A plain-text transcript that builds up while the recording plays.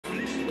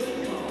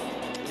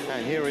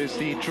And here is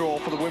the draw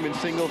for the women's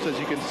singles. As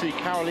you can see,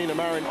 Carolina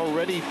Marin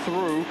already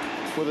through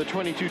with a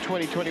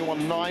 22-20,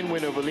 21-9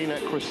 win over Lina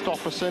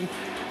Christoffersen.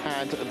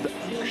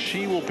 And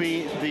she will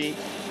be the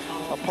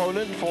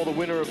opponent for the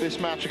winner of this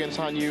match against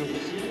Han Yu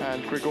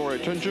and Gregoria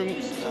Tunjung.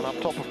 And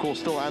up top, of course,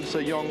 still An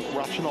Se-young,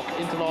 Ratchanok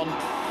Intanon,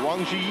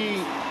 Wang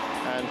Jiyi,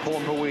 and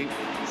Pornpawi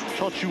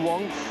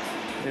Chochuwong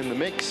in the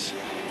mix.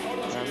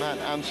 And that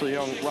An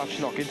Se-young,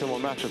 Ratchanok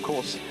Intanon match, of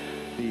course,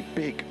 the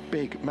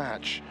big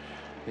match.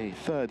 The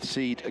third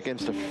seed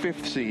against a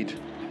fifth seed.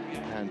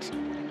 And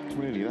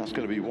really, that's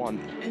going to be one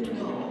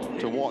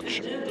to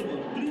watch.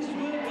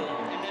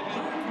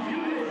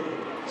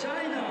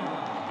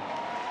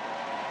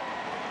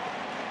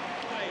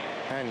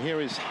 And here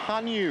is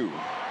Han Yu,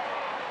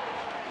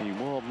 the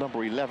world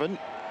number 11.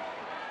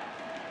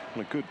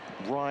 And a good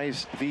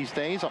rise these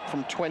days, up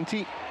from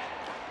 20.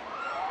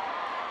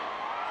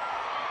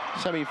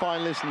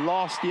 Semi-finalist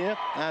last year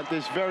at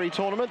this very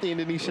tournament, the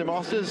Indonesia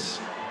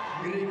Masters.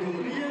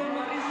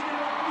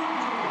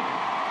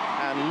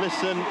 And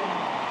listen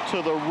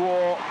to the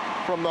roar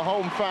from the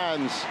home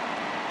fans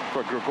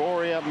for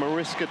Gregoria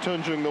Mariska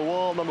Tunjung, the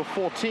world number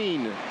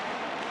 14.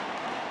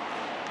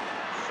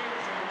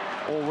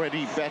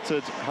 Already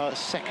bettered her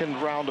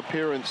second round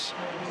appearance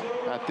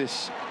at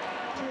this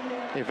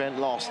event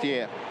last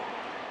year.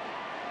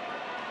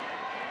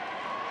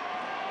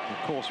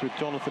 Of course, with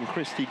Jonathan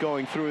Christie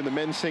going through in the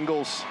men's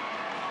singles,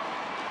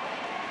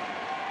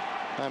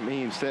 that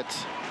means that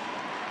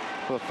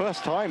for the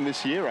first time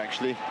this year,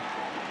 actually,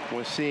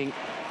 we're seeing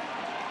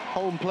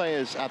home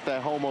players at their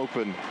home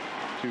open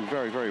do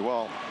very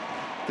well.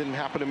 Didn't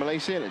happen in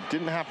Malaysia, and it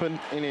didn't happen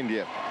in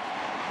India.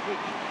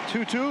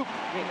 2-2,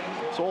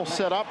 it's all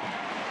set up.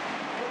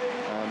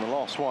 And the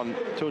last one,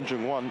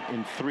 Tunjung won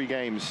in 3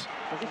 games.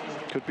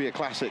 Could be a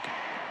classic.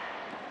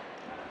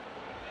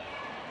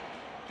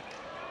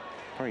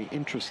 Very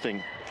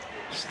interesting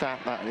stat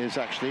that is,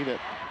 actually,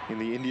 that in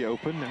the India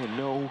Open, there were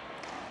no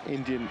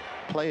Indian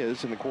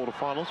players in the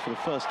quarterfinals for the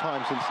first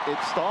time since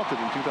it started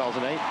in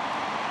 2008.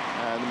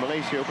 And the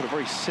Malaysia Open, a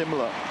very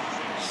similar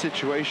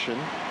situation.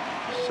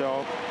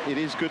 So it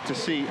is good to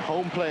see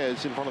home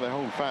players in front of their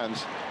home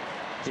fans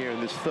here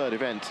in this third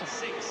event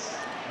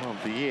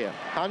of the year.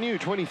 Han Yu,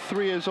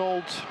 23 years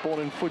old, born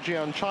in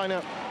Fujian,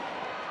 China,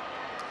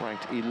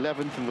 ranked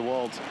 11th in the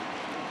world,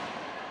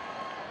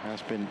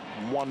 has been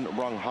 1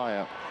 rung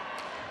higher.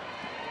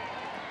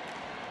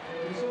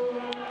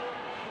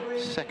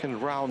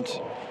 Second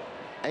round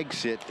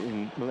exit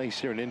in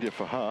Malaysia and India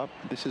for her.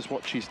 This is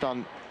what she's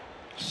done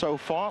so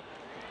far.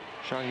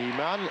 Zhang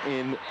Yiman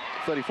in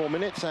 34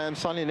 minutes and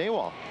Sanya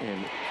Nehwal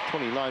in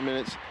 29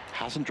 minutes.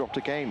 Hasn't dropped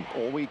a game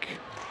all week.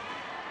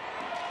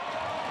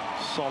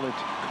 Solid,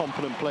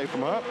 confident play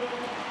from her.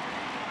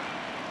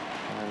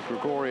 And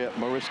Gregoria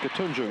Mariska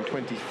Tunjung,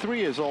 23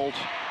 years old,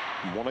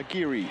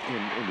 Wonogiri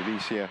in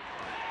Indonesia.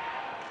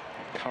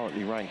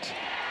 Currently ranked,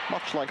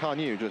 much like Han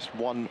Yu, just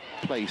 1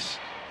 place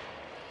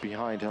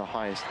behind her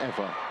highest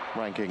ever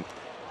ranking.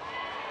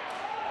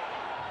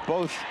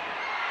 Both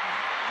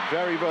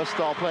very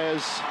versatile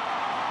players.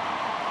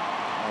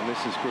 And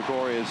this is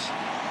Gregoria's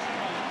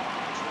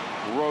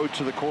road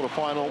to the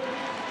quarterfinal.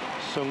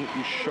 Sung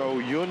Sho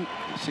Yun,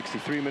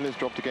 63 minutes,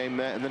 dropped a game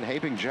there. And then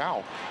Haibing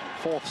Zhao,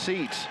 4th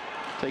seed,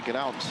 taken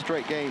out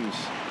straight games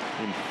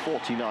in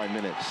 49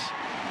 minutes.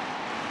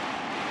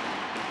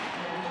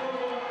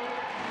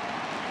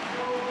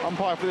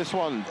 Umpire for this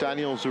one,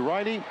 Daniel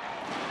Zuraidi.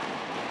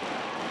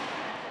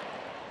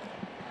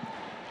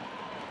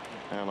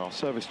 And our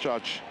service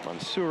judge,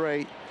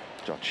 Mansure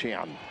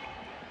Jachian.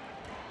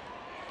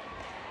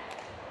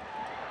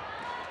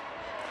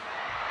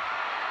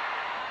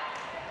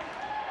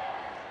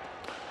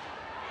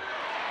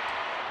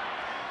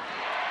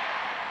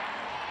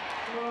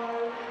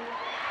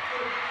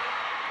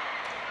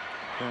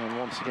 And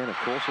once again, of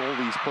course, all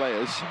these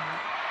players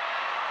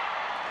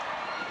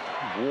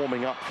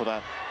warming up for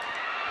that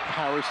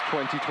Paris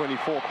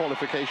 2024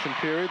 qualification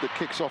period that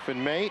kicks off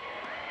in May.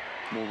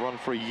 Will run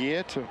for a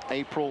year to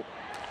April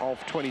of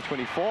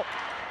 2024.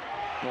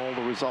 And all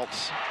the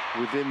results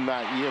within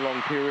that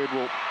year-long period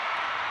will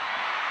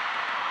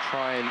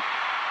try and,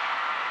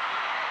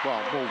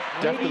 well, will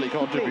definitely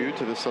contribute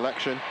to the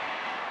selection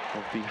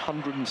of the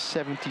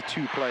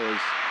 172 players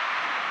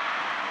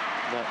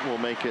that will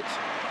make it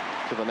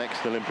to the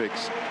next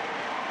Olympics.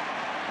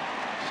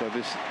 So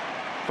this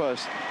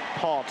first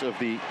part of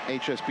the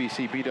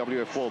HSBC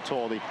BWF World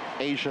Tour, the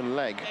Asian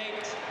leg,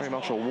 very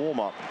much a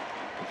warm-up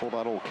before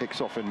that all kicks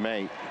off in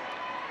May.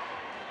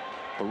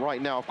 But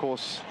right now, of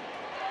course,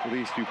 for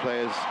these 2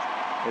 players,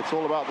 it's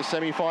all about the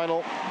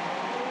semi-final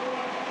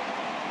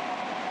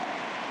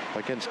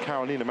against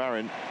Carolina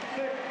Marin,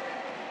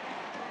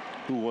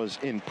 who was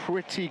in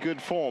pretty good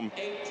form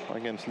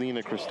against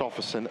Lina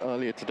Christoffersen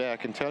earlier today, I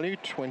can tell you.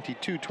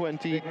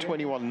 22-20,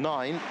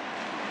 21-9.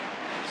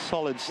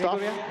 Solid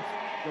stuff.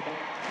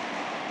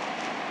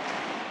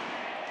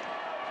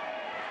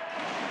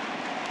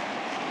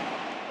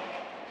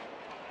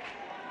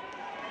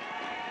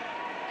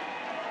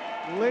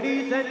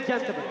 Ladies and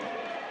gentlemen,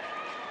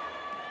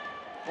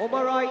 On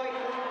my right,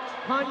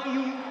 Han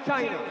Yu,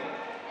 China.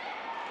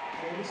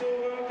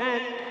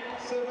 And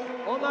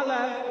on my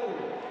left,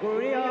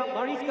 Gregoria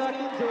Mariska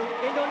Tunjung,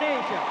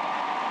 Indonesia.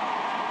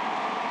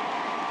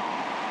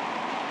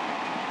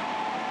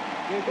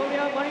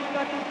 Gregoria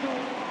Mariska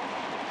Tunjung,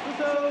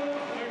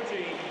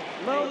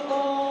 love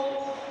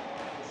ball,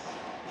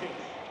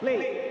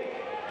 play.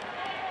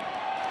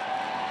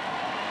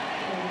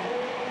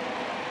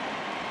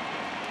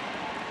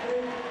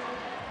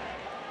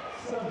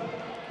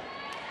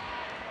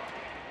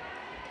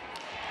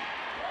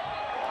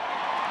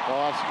 Well,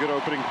 that's a good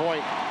opening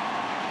point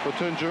for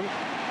Tunjung.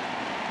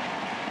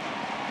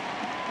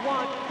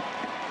 1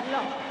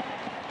 love.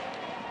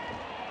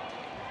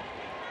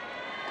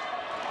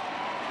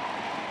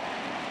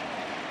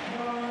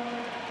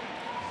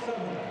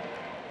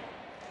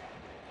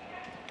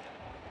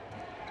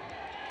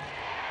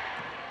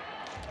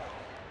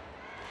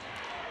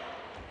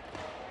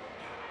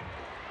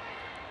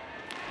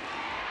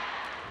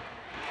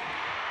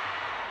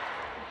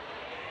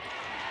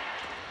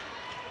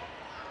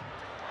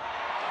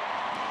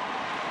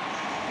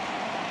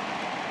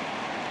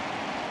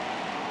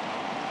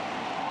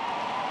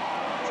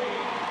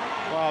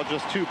 Wow,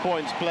 just 2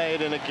 points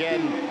played, and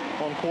again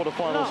on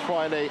quarterfinals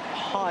Friday,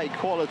 high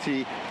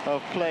quality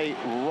of play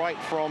right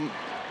from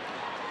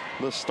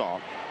the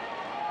start.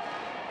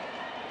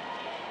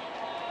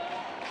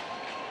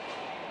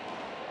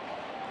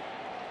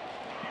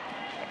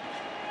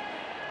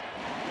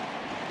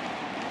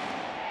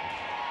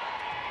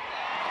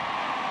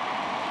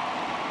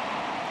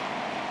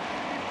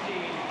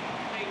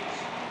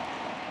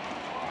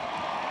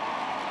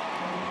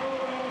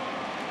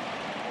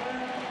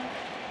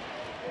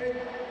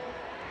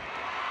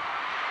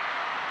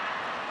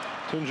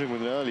 Tunjung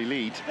with an early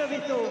lead,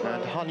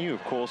 and Han Yu,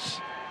 of course,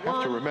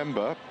 have to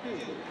remember,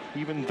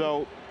 even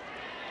though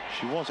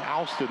she was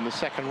ousted in the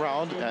second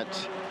round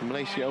at the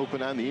Malaysia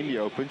Open and the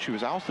India Open, she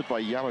was ousted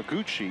by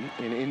Yamaguchi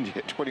in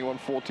India,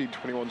 21-14,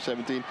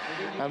 21-17,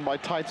 and by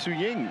DAIHATSU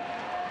Ying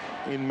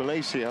in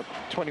Malaysia,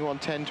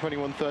 21-10,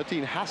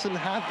 21-13. Hasn't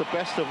had the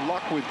best of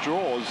luck with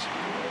draws,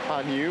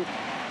 Han Yu.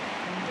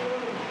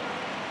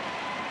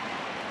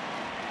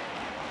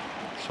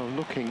 So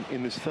looking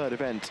in this third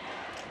event,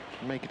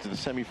 make it to the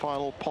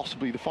semi-final,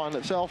 possibly the final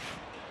itself.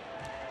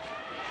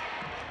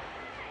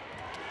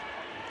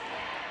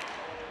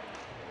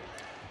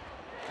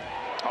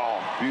 Oh,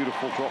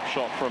 beautiful drop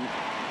shot from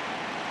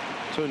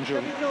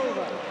Tunjung.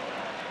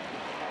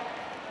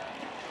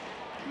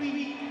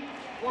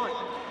 3-1.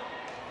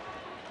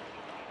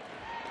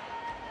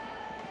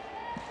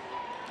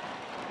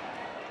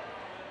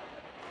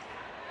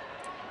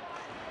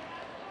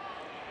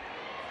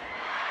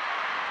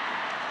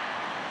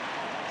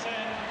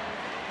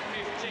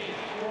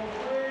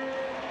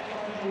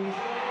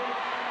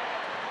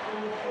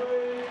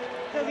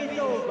 Service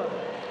over.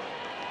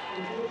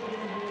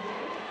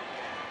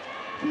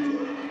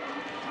 2-3.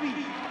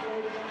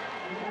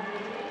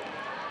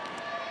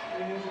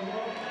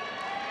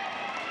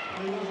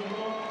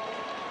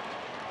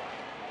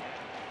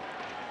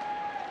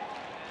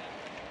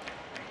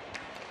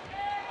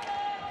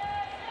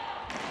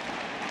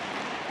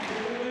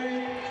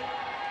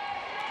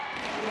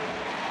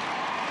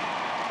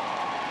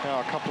 Now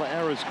a couple of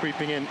errors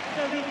creeping in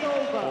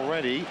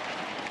already.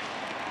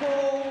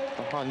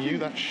 For Han Yu,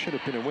 that should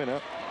have been a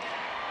winner.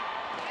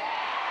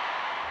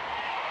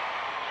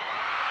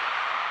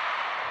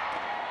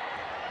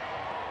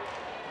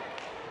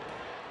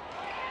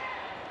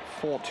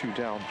 Four-2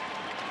 down.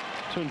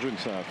 Tunjung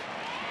serve.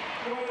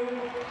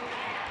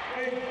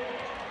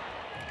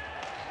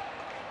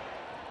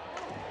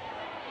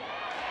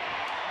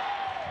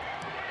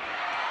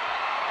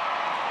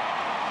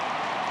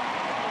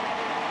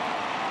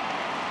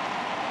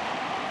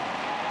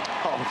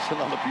 Oh, it's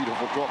another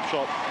beautiful drop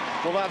shot.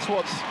 Well, that's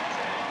what's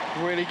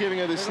really giving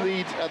her this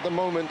lead at the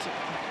moment.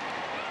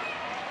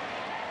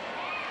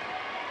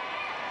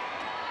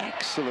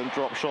 Excellent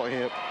drop shot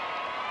here.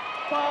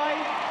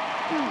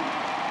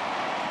 5-2.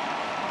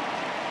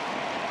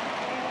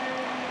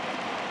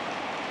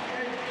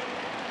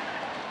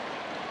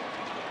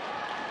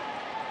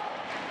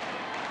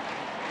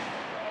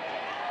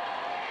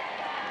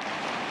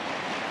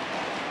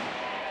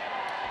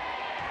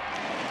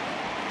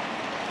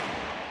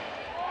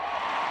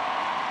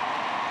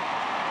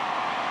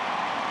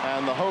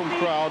 And the home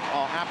crowd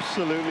are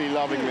absolutely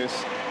loving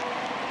this.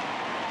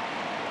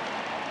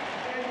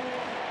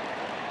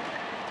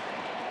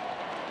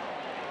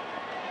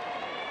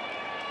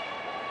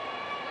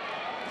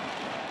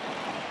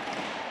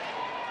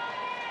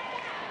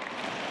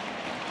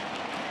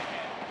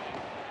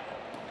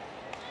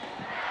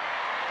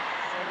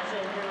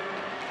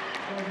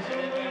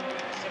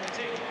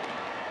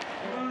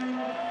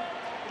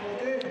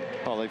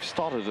 Well, they've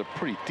started at a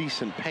pretty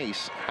decent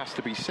pace, has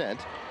to be said.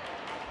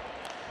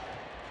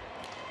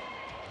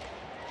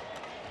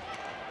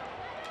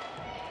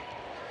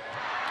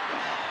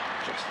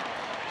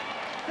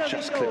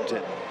 Just clipped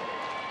it.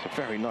 It's a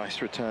very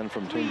nice return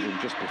from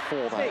Tunjung just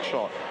before that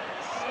shot.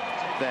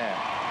 There.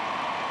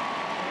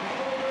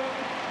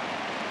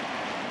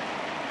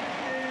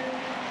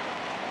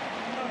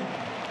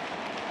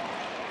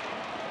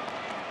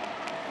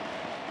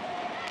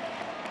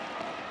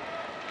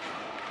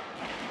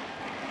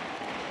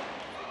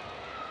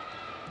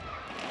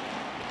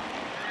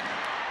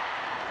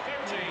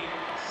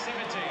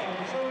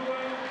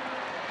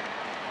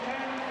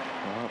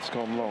 Well, that's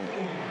gone long.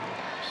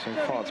 So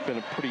far, it's been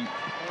a pretty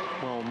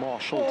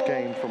well-marshalled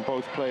game from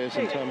both players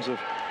in terms of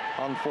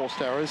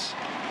unforced errors.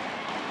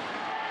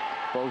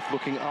 Both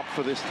looking up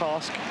for this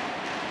task.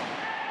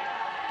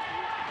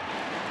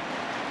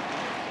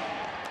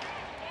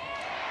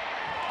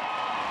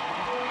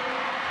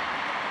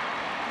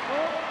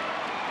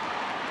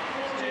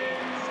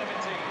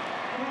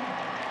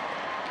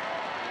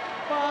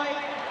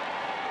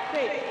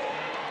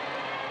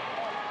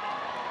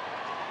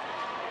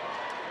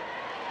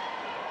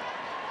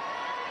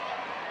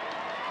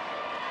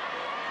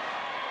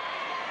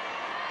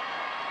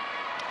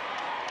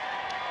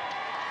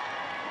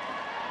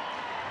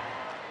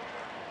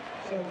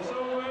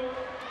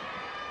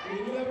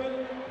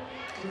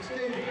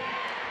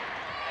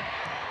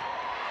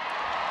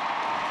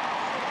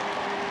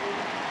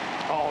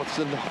 Oh, it's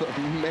another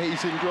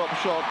amazing drop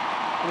shot,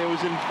 and it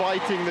was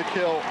inviting the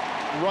kill.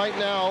 Right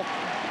now,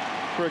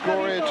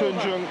 Gregoria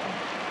Tunjung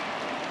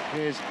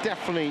is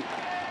definitely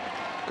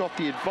got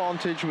the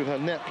advantage with her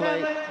net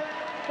play.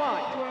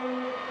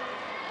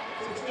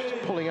 She's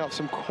pulling out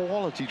some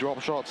quality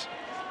drop shots.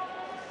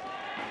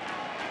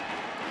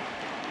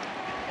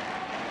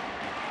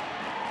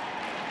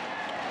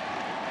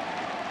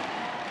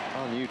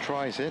 Yu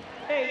tries it.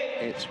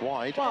 It's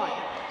wide.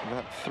 And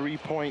that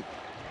 3-point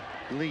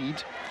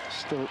lead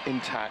still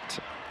intact.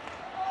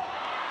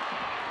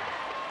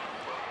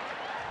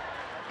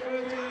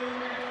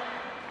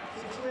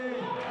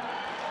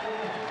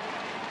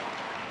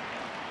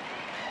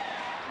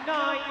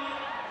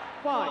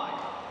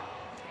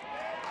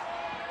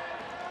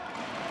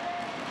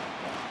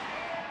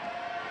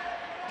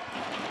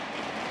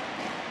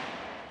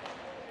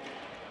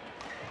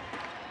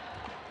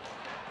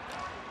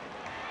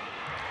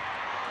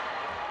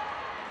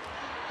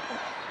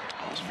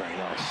 That was very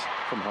nice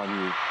from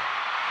Yu.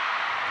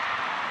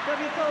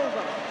 Service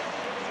over.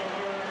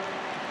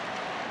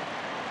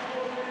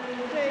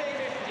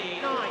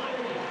 6-9.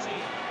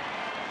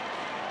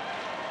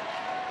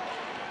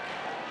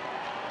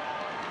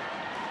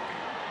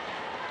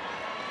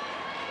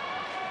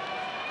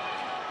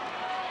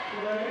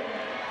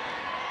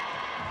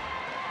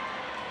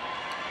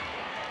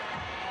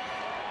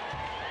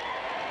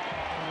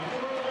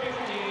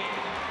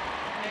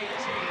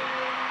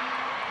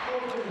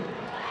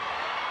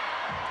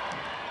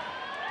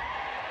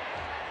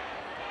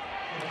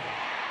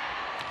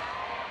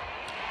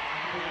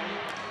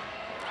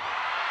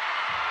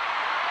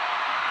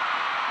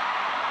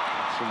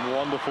 Some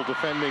wonderful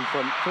defending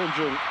from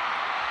Tunjung.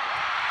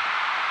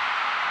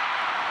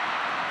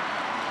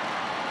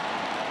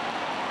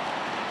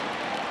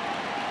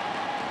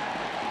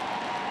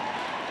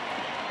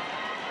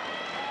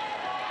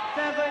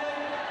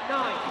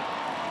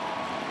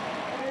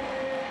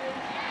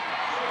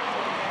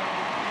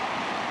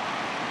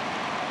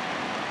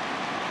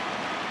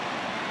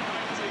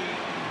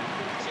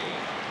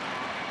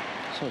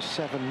 So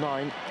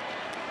 7-9.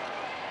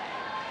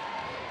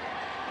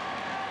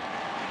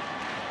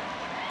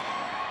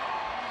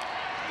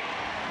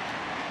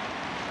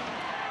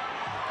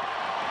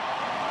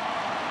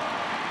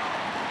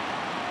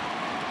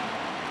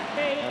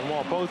 And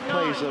while both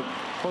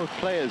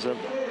players are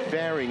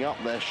varying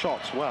up their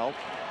shots well,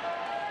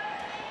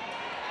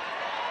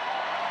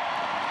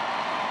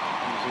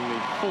 using the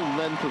full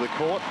length of the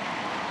court.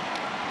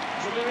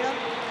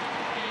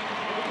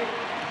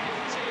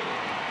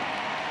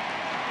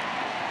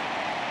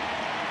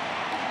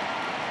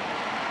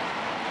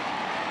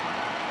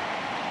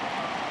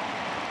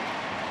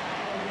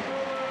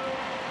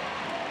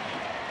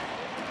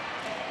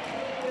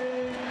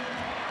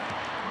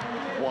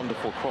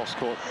 Wonderful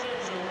cross-court.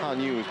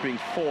 Yu is being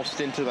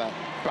forced into that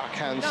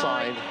backhand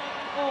side,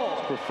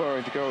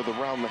 preferring to go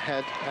around the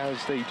head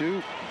as they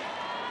do.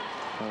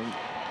 And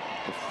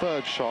the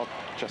third shot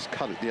just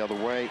cut it the other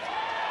way.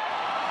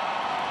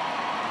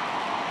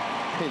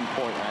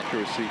 Pinpoint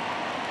accuracy.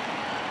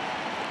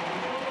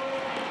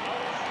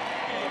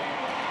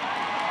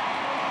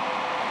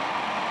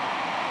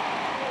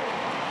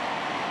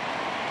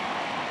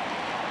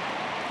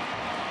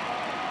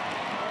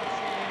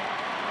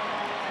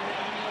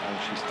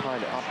 She's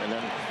tied it up and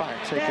in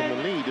fact taken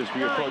the lead as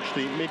we approach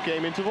the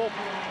mid-game interval.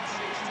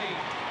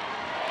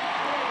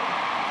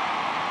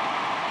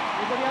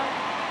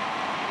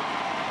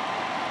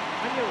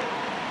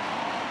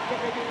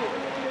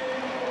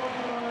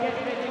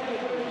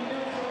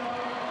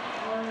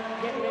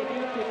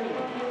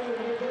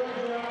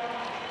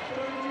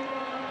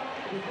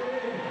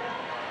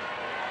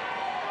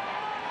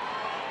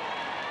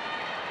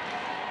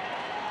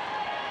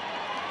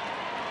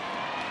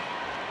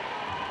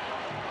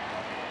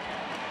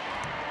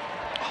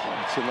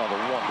 It's another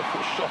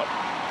wonderful shot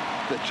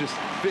that just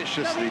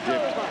viciously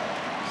dipped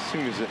as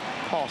soon as it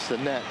passed the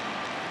net.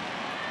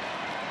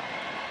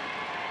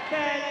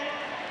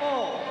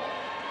 10-all.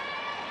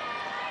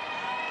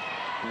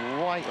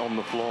 Right on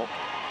the floor.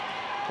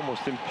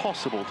 Almost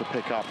impossible to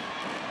pick up.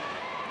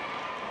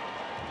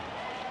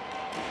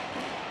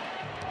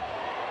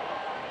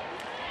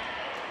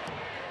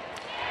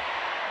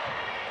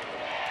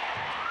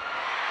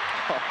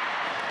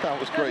 That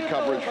was great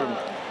coverage from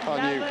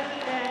Han Yu.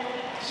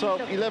 So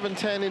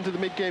 11-10 into the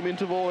mid-game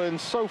interval, and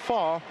so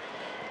far,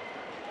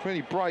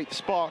 really bright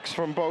sparks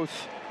from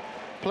both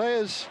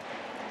players.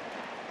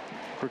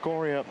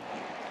 Gregoria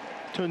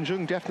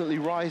Tunjung definitely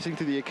rising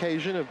to the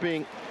occasion of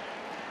being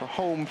a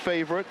home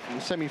favorite in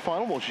the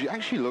semi-final. Well, she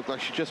actually looked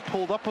like she just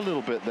pulled up a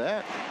little bit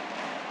there.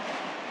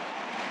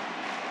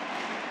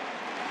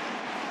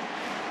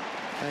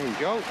 There you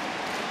go.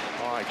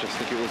 Oh, I just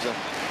think it was a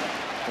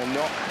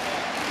knock.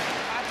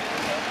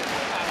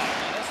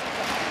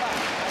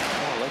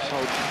 Let's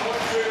hope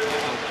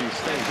she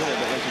stays in it,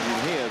 but as you can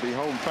hear, the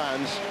home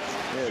fans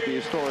at the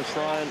historic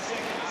line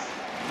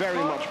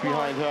very much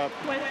behind her.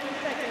 20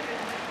 seconds.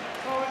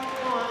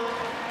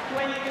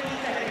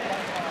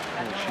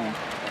 And she,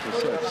 as I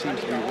said, seems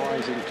to be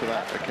rising to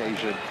that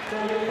occasion.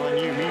 Han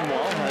Yu,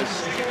 meanwhile,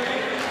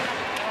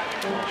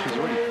 she's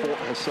already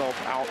fought herself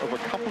out of a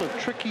couple of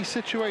tricky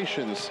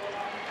situations.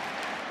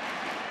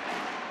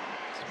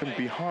 She's been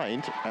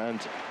behind and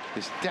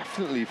is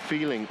definitely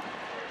feeling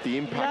the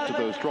impact of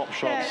those drop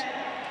shots.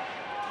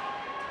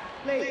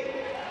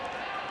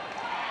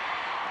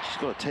 She's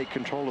got to take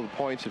control of the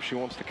points if she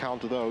wants to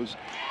counter those.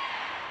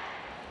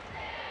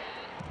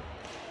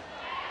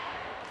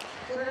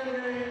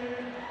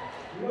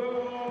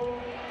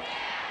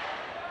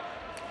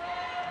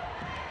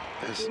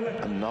 There's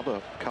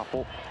another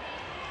couple.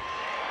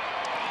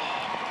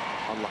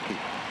 Unlucky.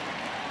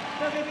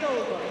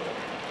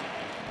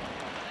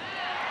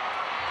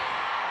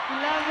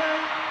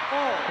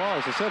 Well,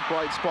 as I said,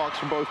 bright sparks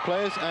from both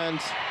players and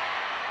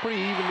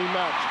pretty evenly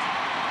matched.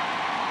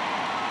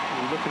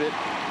 When you look at it,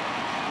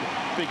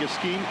 bigger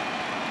scheme.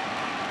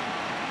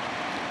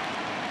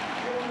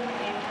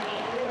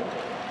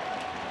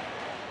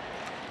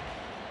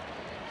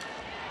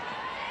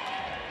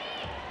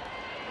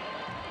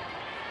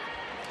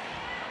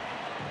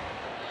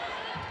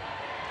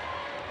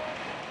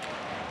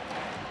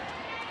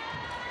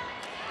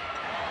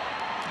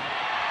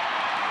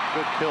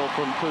 Good kill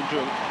from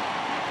Tunjung.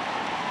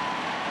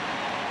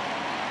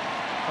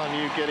 Han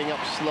Yu getting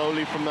up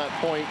slowly from that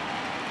point.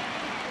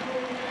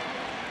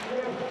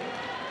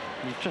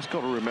 You've just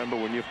got to remember,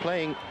 when you're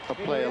playing a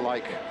player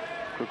like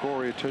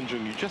Gregoria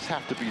Tunjung, you just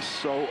have to be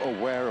so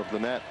aware of the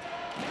net.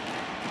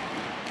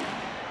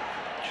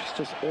 She's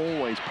just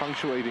always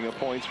punctuating her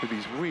points with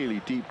these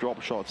really deep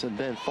drop shots and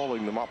then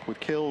following them up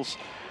with kills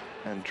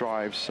and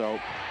drives. So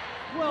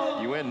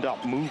you end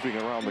up moving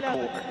around the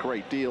court a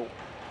great deal.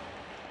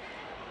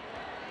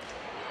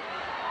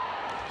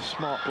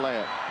 Smart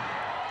player.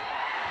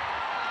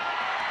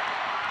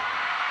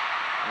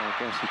 I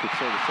guess you could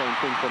say the same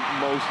thing for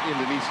most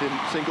Indonesian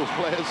singles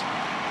players.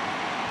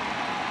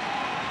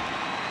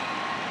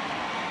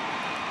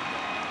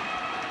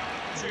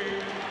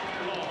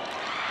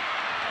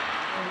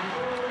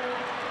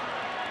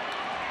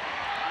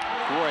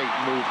 Great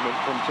movement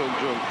from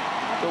Tunjung.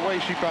 The way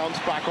she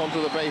bounced back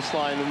onto the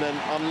baseline and then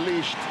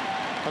unleashed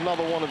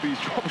another one of these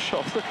drop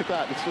shots. Look at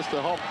that, it's just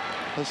a hop,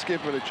 a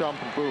skip and a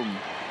jump and boom.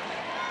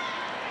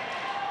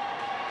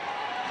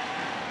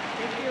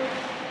 Thank you.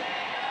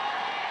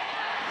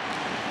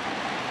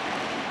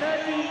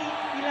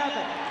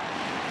 30-11.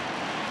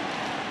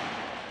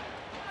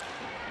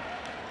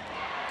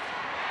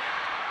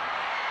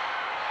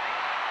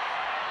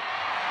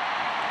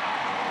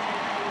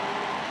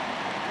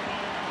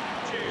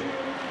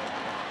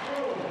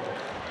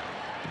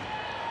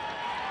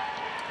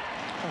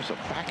 That was a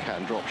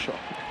backhand drop shot.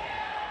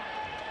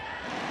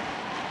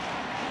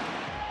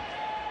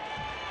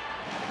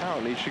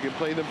 Apparently she can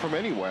play them from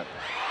anywhere.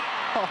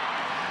 Oh,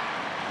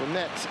 the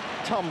net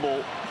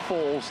tumble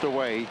falls the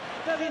way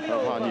of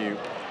Han Yu.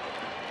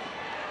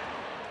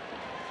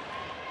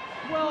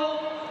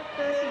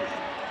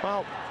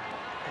 Well,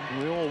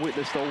 we all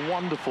witnessed a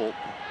wonderful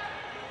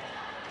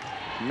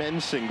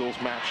men's singles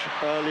match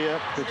earlier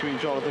between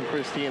Jonathan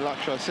Christie and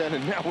Lakshya Sen,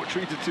 and now we're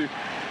treated to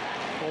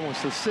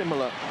almost a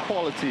similar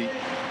quality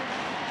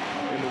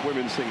in the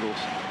women's singles.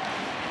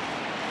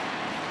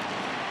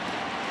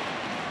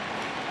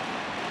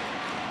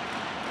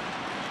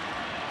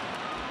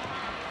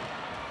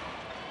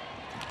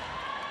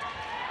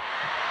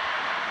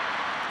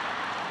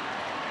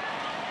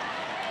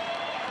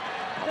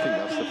 I think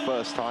that's the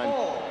first time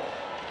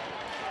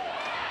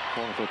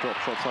one of the drop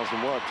shots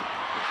hasn't worked.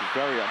 She's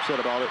very upset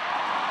about it.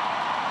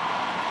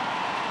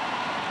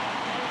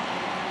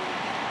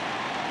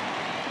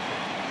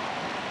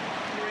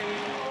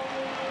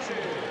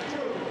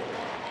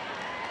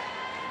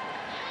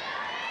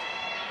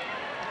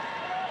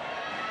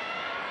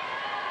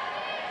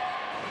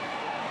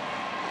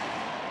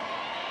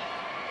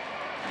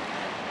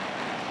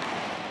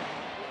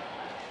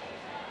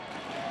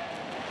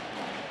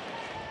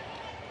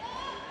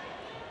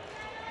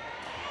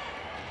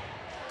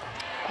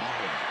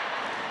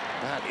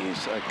 That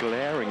is a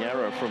glaring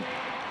error from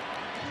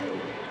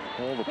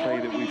all the play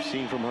that we've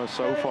seen from her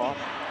so far.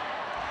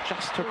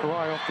 Just took her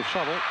eye off the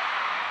shuttle.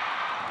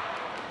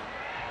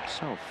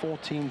 So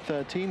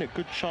 14-13, a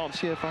good chance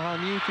here for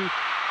Han Yu to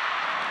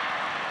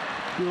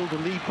build a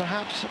lead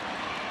perhaps.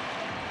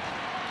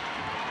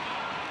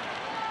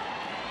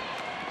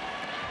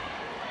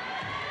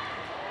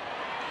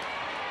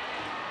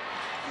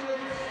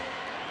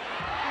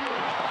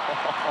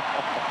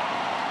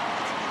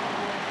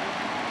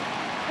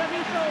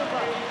 Service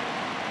over.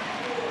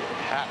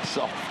 Hats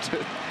off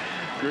to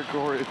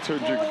Gregoria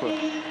Tunjung for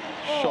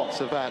shots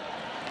of that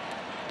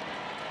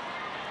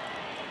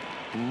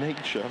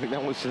nature. I mean,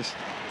 that was just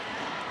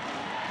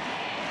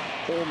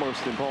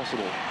almost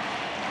impossible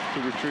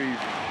to retrieve.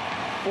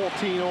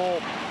 14 all.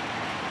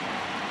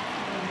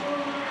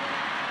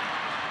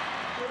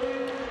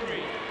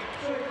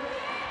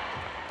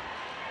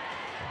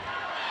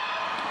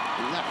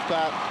 Left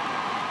that.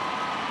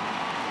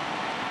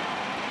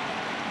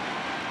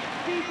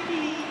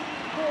 50-40.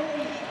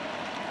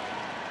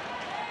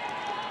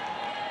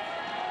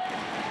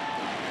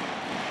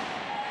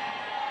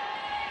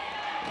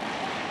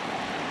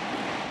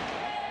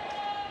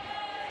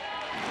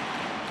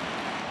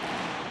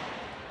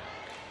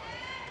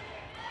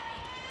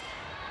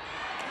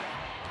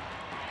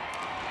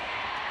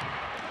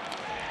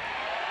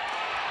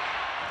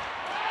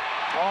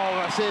 Oh,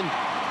 that's in.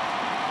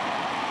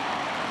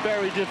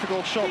 Very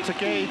difficult shot to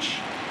gauge.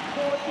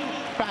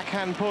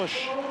 Backhand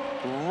push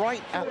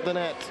right at the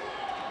net.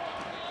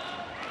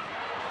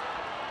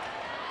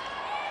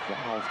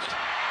 Wow.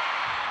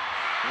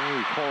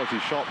 Very quality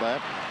shot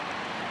there.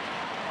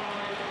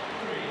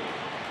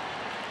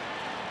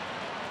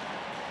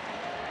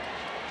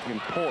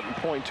 Important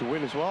point to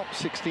win as well.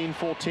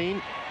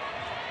 16-14.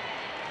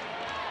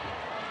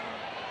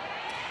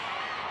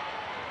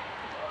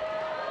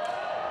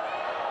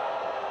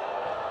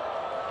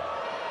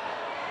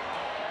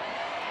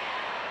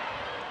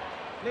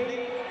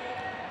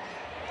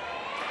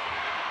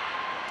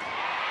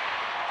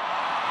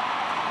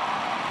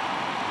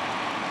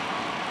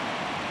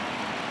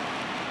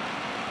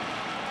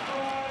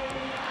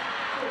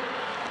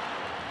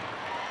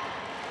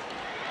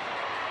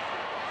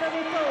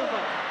 Service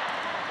over.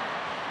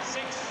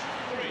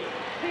 6-3.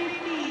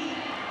 50-50.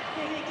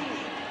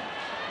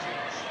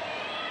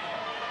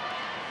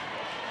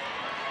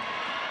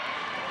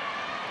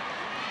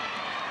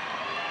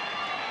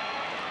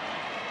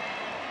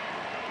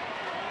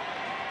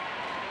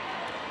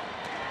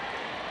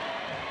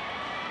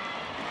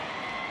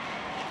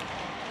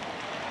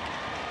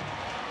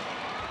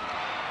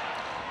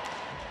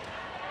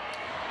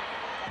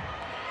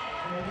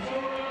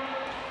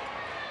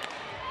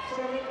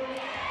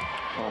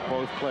 Well,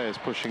 both players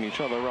pushing each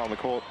other around the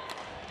court.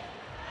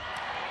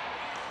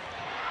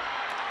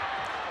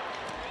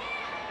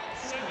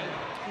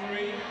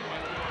 7-3.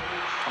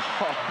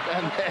 Oh,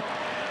 and then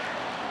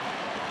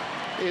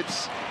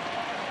it's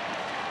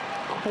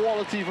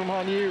quality from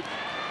Hanyu.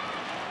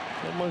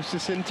 Almost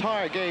this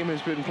entire game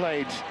has been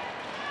played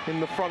in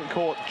the front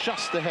court,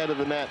 just ahead of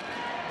the net.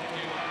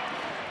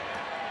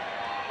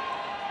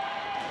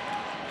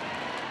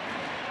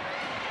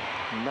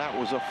 And that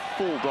was a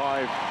full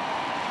dive.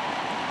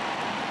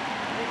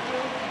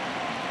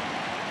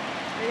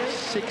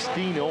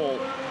 16 all.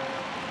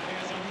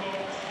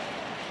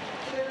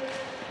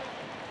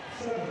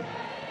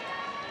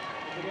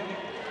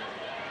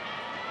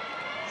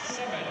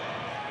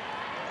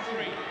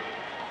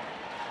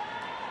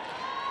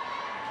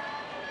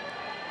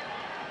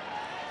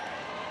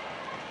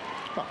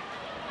 Oh,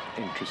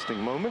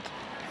 interesting moment.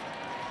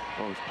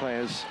 Both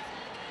players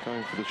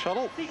going for the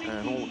shuttle,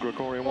 and all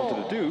Gregoria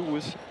wanted to do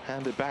was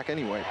hand it back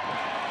anyway.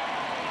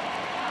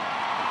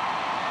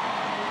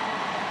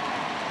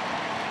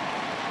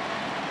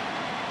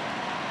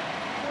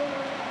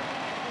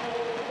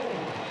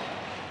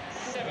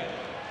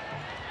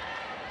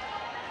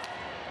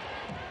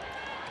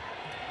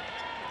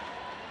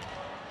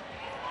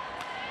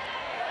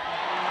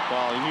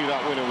 Well, he knew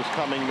that winner was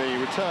coming. The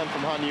return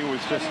from Hanyu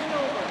was just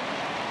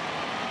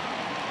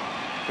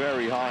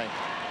very high.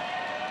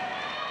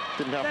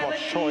 Didn't have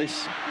much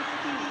choice.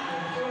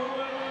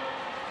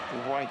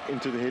 Right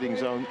into the hitting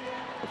zone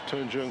of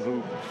Tunjung,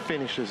 who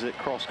finishes it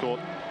cross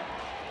court.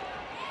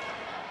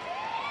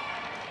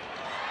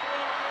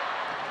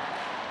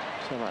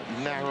 So that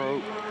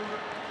narrow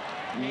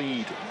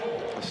lead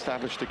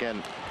established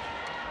again.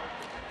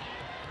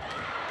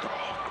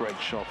 Oh, great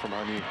shot from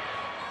Hanyu.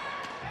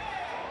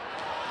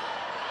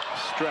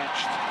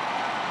 Stretched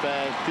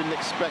there, didn't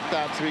expect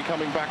that to be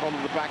coming back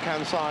onto the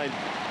backhand side.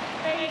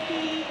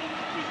 80-50.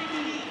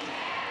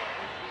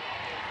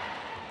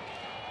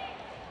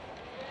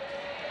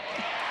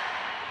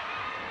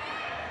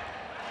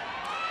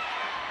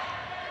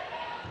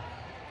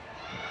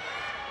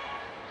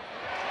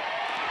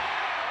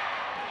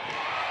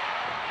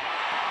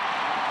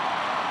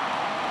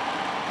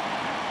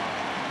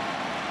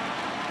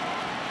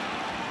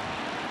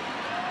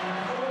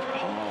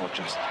 Oh,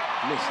 just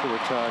missed the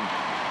return.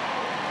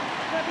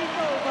 Service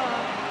over.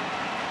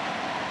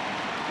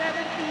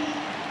 70.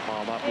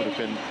 Well, that would have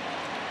been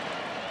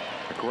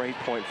a great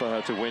point for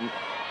her to win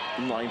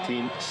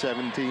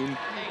 1917. In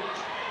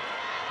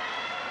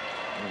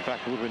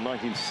fact, it would have been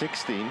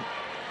 1916.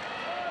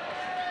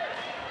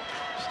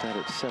 Instead,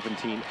 it's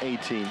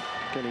 17-18,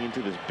 getting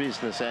into this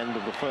business end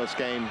of the first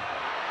game.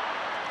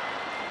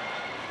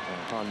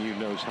 And Hanyu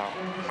knows how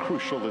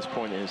crucial this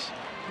point is.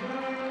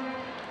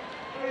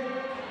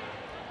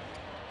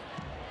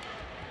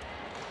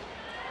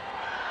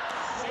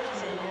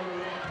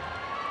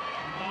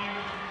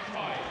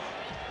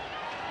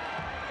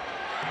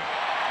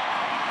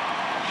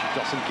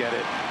 doesn't get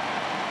it.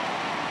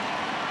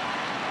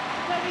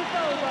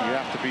 You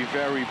have to be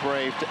very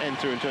brave to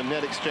enter into a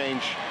net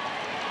exchange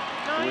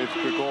with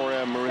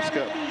Gregoria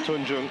Mariska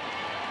Tunjung.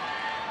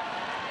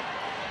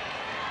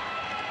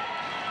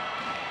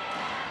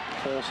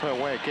 Falls her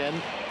way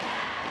again.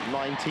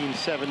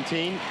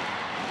 19-17.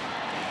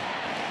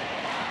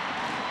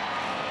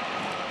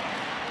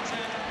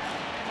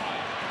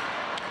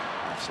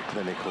 That's a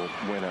clinical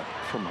winner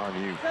from Han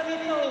Yu.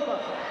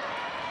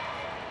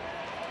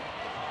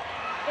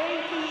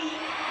 80-90.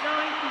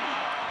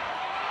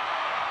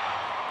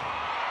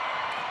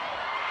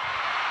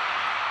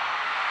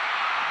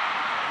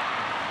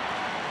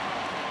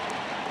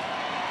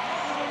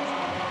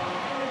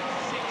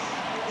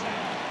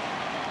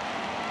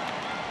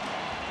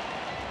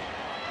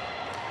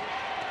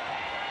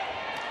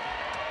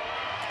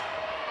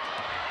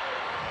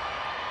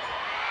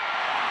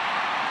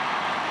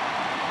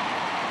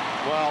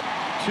 Well,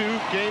 2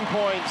 game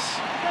points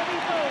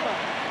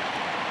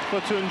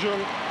for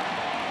Tunjung.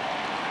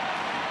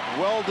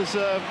 Well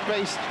deserved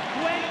based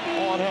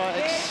on her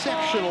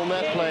exceptional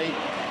net play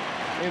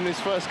in this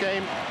first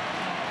game.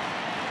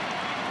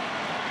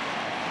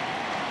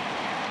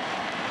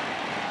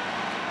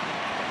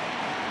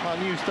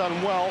 Han Yu's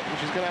done well, and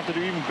she's going to have to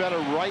do even better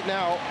right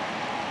now.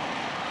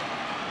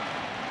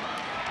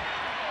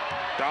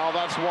 Oh,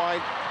 that's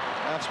wide.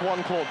 That's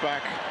one court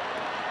back.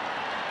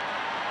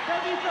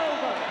 Service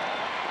over.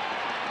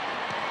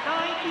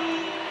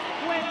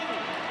 90-20.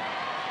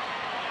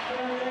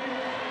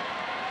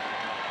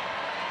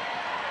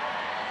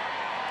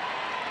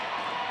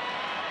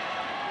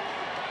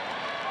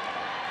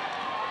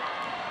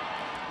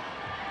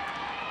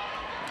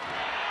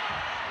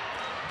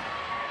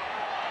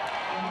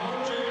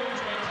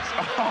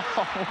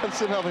 Oh,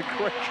 that's another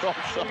great drop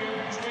shot.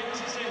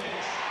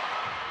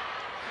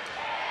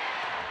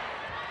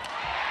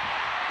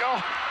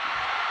 Oh.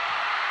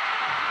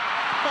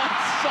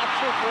 That's such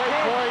a great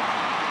point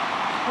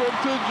from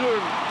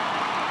Tunjung.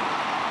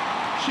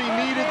 She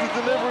needed to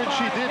deliver it.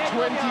 She did.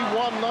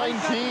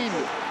 21-19.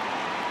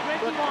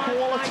 The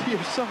quality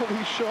of some of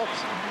these shots.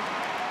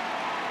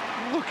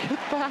 Look at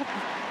that.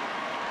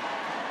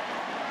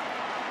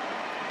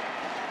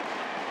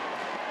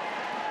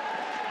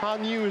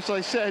 Han Yu, as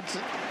I said,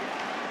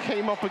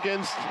 came up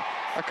against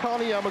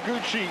Akane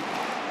Yamaguchi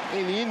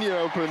in the Indian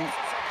Open,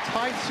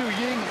 DAIHATSU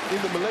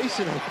in the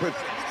Malaysian Open,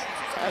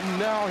 and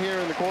now here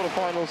in the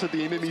quarterfinals at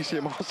the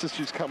Indonesia Masters,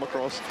 she's come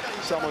across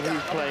someone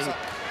who's playing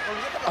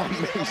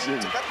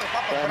amazing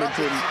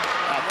badminton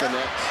at the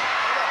net.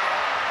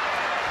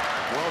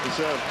 Well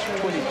deserved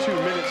 22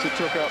 minutes it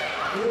took up.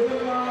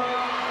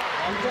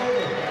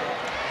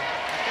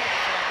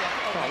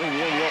 I think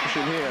the only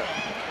option here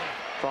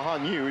for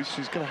Han Yu is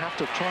she's going to have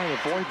to try and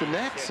avoid the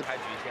net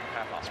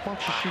as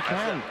much as she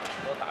can.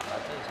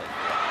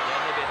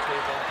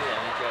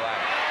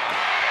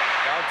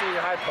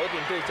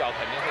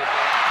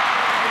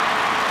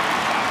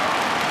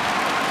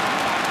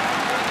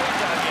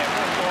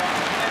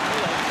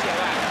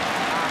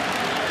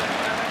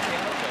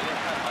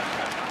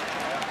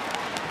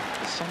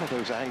 Some of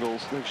those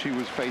angles that she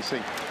was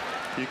facing,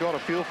 you got a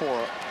feel for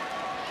her.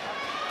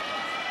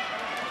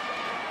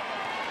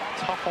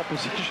 Tough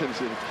oppositions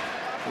in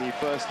the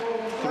first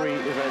 3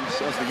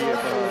 events of the year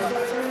for her.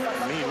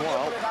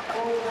 Meanwhile,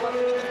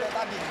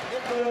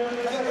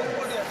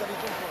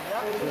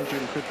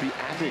 Tunjung could be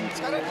adding,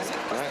 and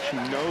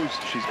actually knows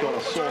she's got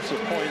a source of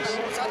points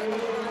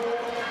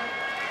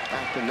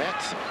at the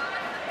net.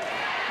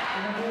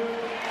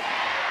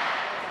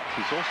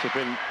 She's also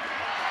been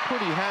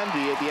pretty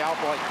handy at the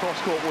outright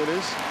cross-court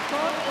winners.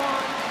 Court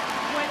 1,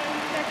 20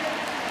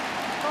 seconds.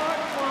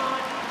 Court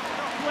 1,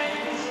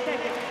 20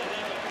 seconds.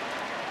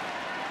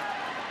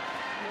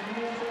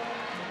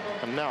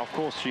 And now, of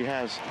course, she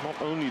has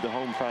not only the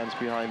home fans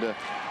behind her,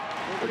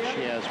 but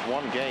she has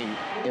 1 game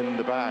in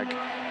the bag.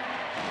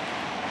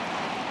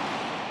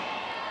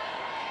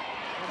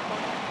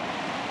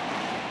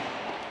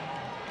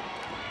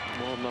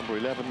 World number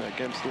 11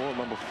 against the world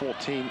number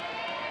 14. You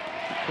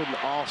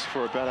couldn't ask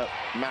for a better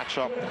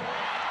matchup.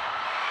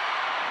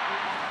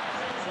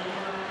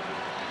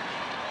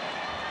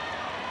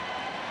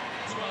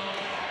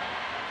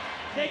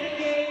 Second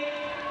game,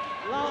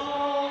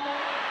 long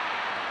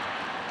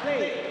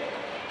play.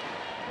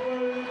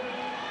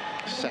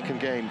 Second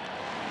game.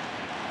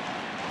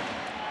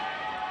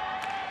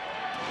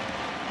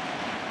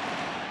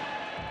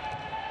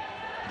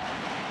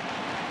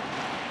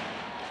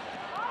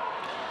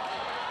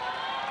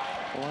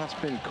 Well, that's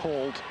been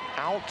called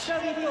out.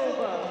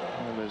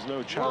 And there's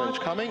no challenge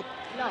coming.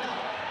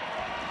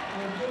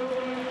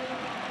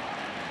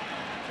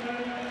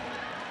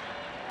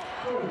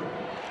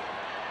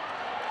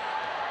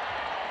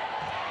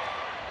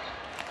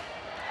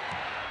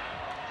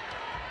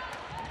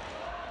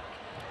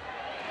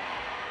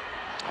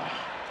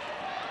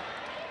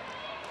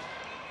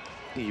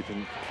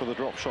 Even for the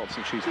drop shots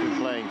that she's been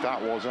playing,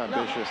 that was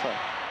ambitious.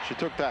 She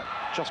took that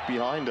just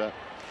behind her.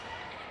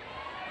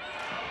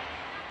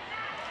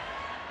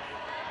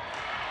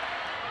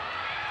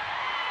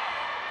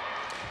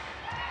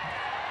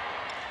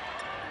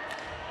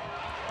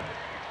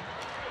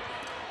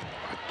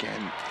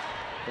 again,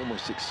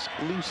 almost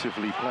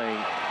exclusively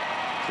playing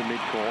to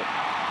mid-court.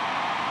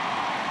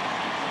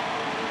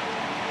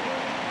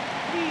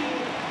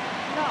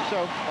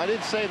 So I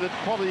did say that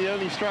probably the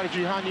only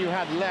strategy Hanyu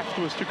had left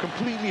was to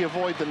completely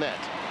avoid the net.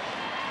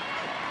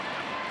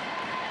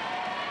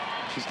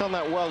 She's done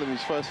that well in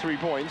these first 3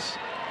 points.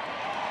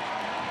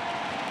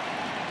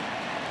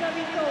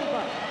 Service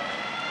over.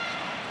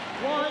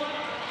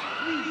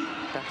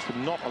 1-3. That's to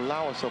not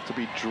allow herself to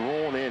be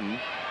drawn in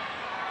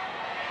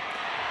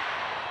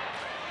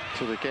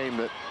to the game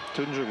that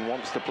Tunjung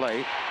wants to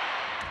play.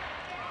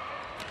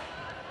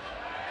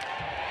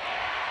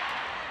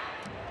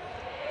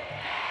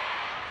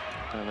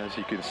 And as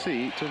you can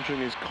see,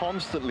 Tunjung is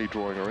constantly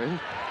drawing her in.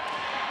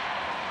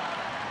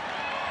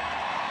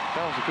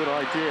 That was a good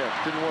idea.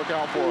 Didn't work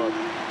out for her.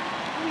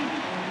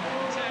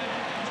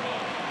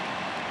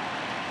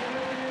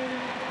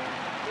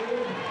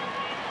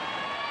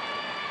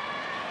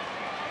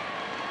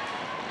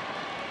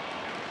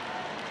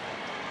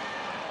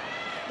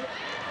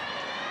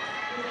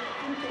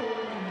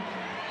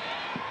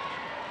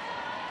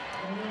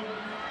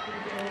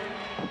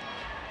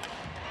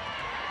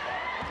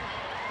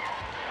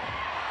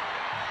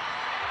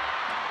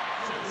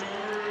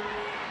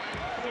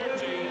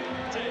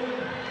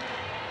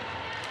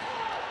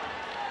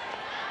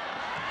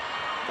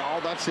 Oh,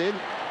 that's in.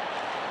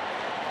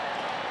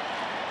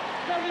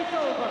 Service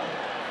over.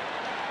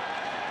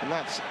 And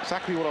that's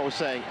exactly what I was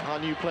saying.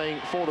 Hanyu playing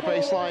for the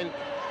baseline.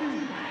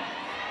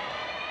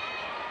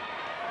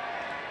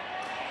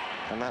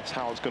 And that's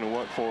how it's going to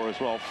work for her as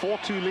well.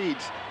 4-2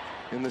 leads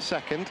in the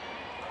second.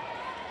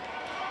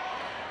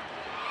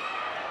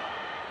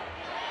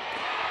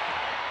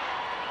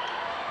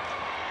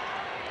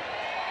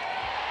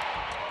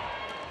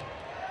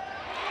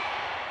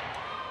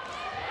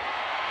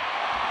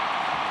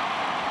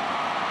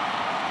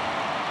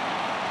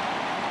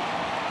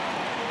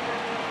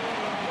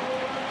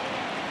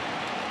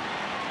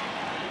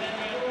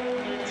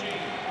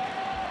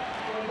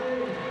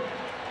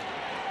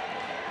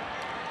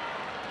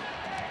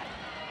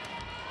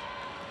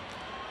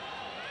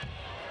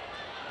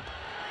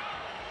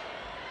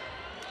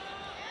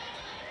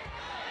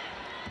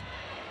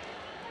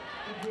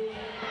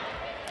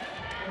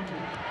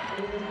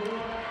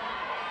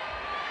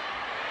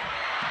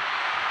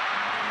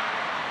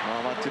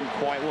 Well, that didn't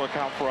quite work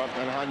out for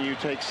her, and Hanyu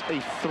takes a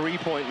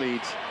 3-point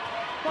lead.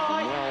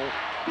 Well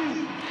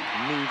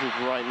needed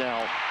right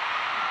now.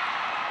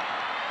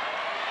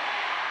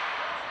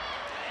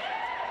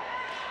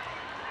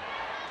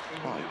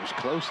 Oh, it was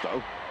close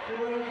though.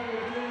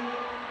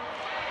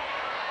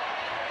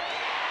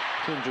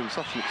 Tunjung's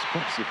such an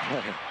expressive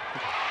player.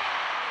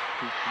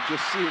 You can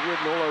just see it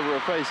written all over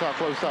her face how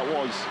close that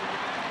was.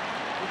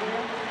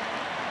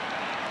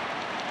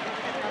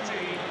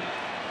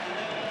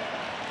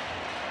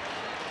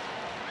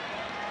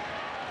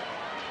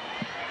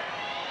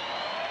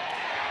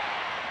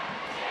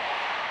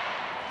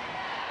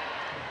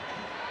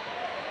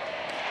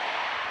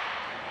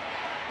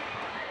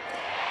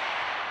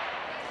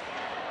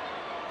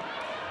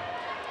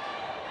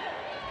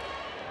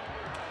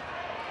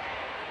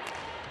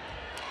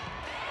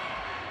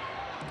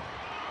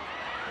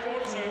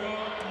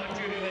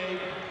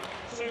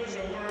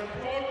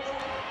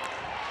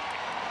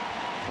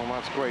 Well,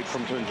 that's great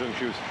from Tunjung.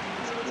 She was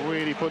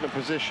really put in a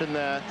position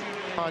there.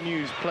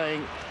 Hanyu's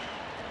playing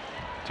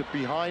to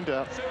behind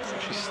her.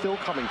 She's still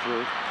coming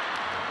through.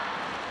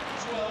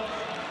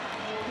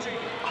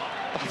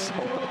 That's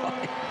all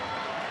right.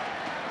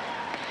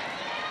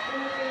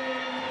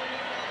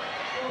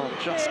 Well,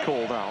 just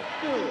called out.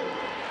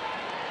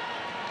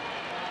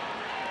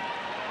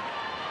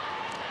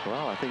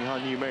 Well, I think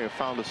Hanyu may have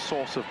found a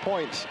source of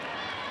points.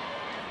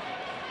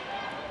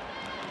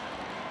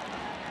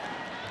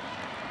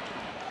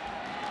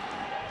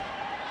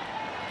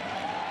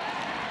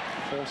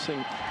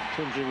 Forcing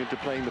Tunjung into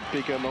playing the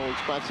bigger, more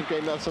expansive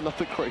game. That's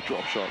another great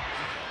drop shot.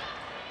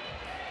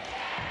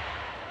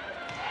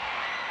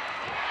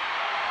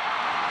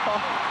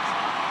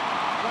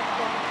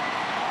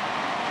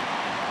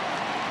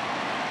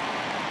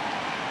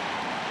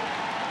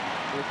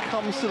 When it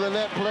comes to the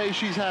net play,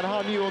 she's had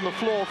Hanyu on the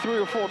floor 3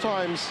 or 4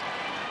 times.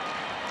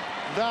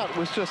 That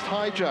was just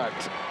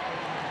hijacked.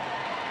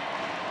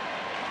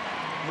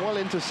 Well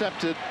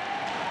intercepted.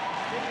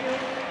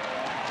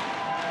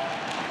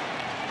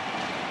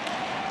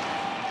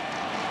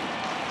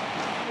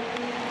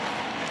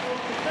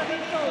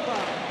 Service over.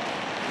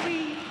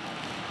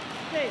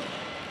 3-6.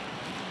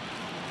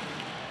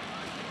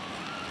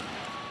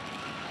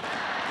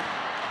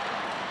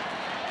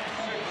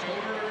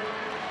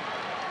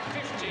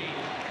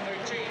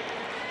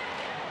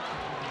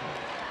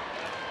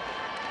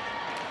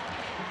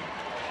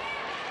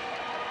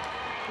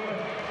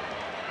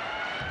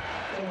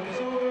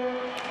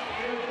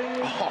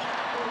 Oh,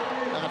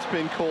 that's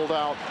been called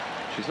out.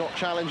 She's not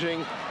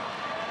challenging.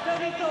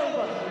 Service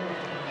over.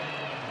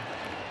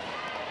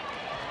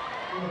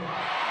 In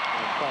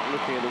fact,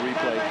 looking at the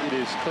replay, it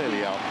is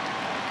clearly out.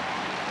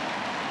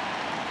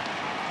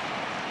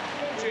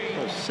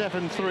 So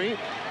 7-3.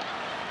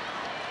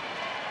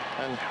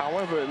 And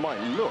however it might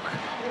look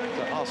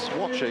to us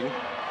watching,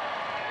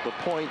 the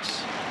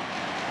points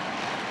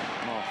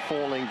are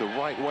falling the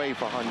right way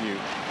for Hanyu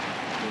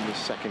in this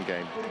second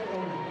game.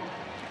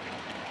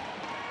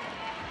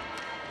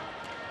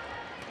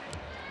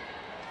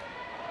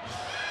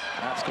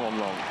 That's gone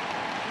long.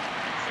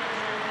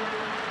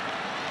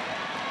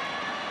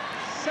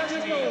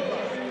 Service over.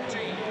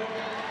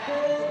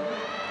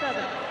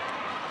 4-7.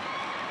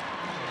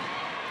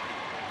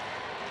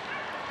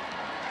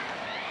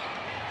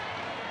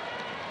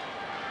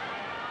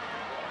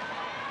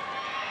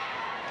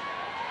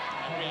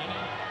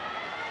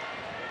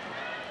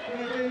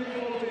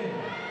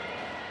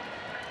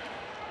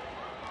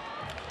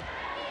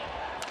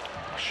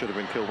 Should have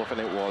been killed off,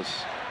 and it was.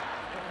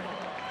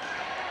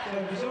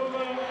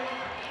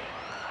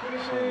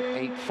 So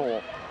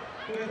 8-4.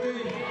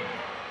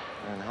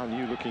 And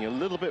Hanyu looking a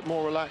little bit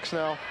more relaxed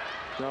now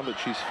that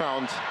she's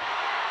found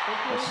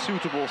a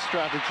suitable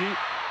strategy.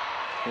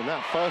 In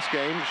that first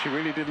game, she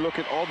really did look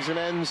at odds and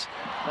ends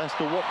as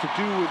to what to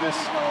do with this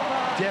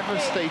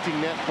devastating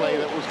net play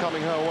that was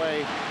coming her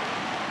way.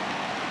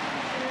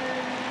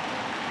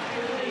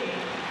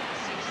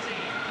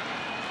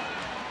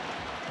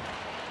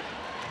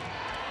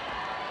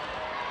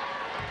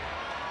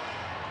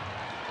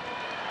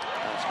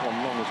 That's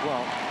gone long as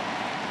well.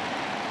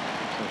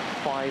 So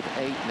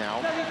 5-8 now.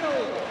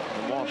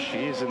 And while she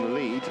is in the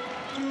lead,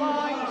 she's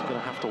going to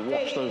have to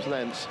watch those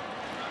lengths.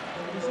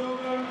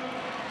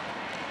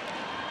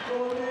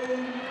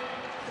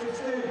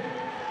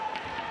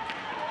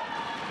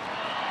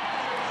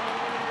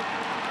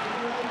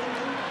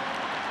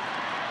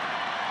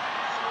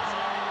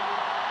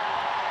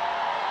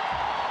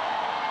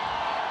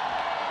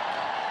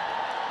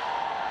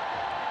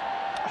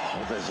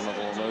 Oh, there's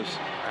another one of those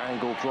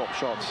angle drop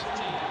shots.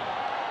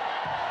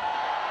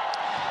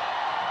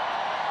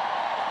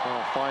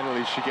 Oh,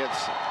 finally she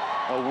gets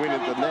a win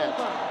at the net.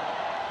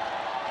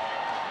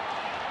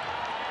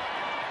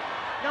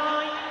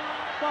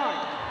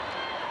 9-5.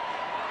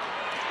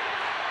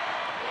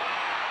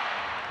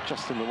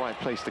 Just in the right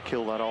place to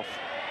kill that off.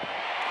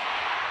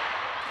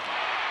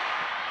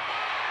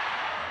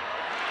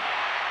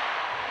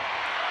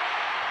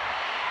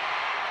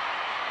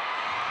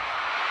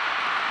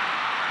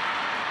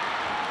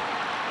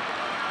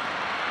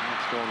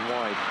 That's gone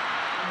wide.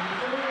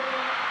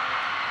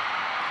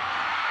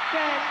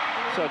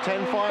 So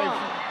 10-5.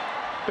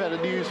 Better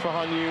news for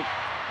Hanyu.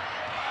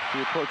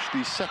 We approach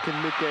the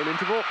second mid-game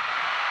interval.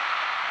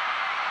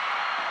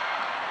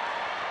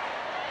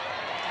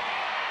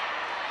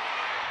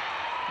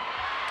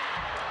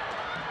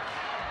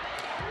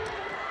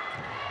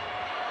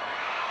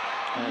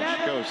 And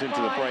she goes into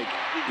the break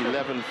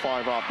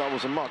 11-5 up. That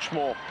was a much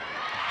more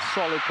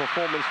solid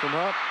performance from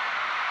her.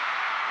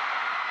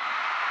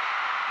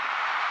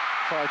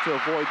 Tried to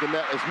avoid the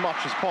net as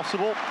much as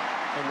possible.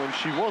 And when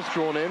she was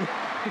drawn in,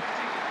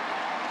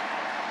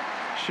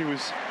 she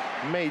was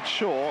made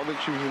sure that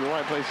she was in the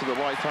right place at the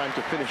right time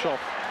to finish off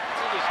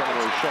some of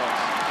those shots.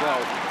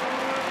 Well,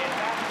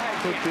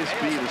 could this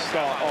be the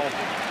start of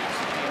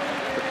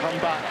the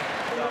comeback?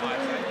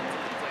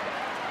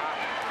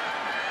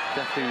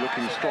 Definitely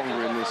looking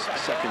stronger in this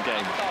second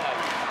game.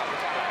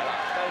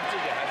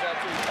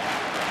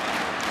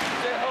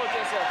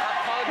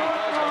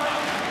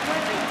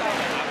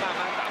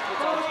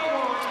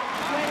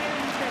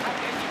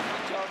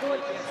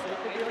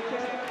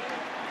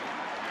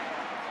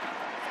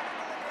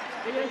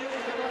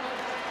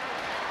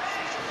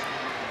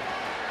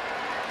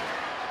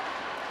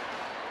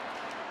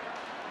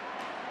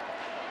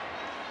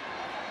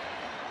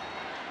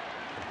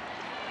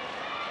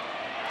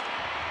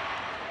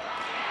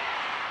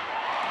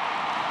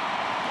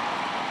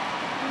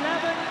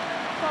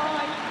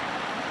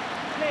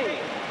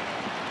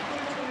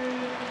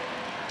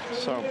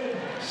 So,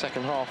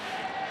 second half,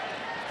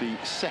 the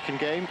second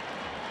game.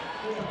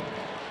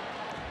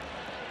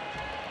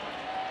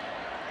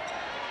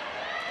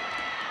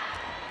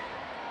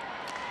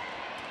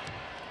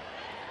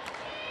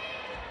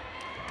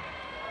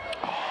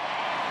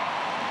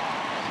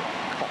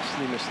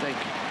 Costly mistake.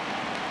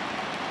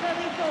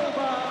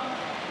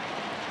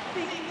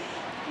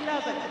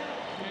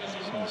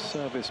 Some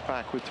service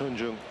back with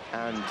Tunjung,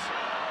 and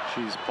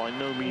she's by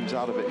no means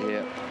out of it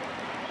here.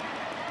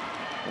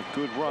 A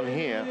good run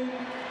here.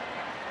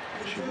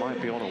 She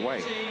might be on her way.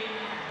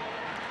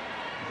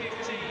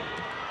 15.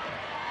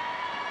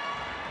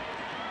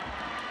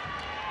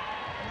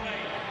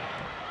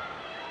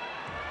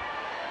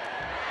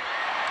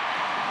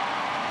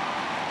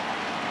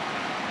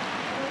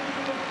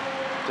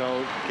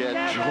 Don't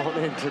get drawn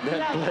into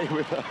net play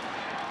with her.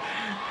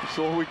 That's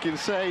all we can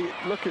say.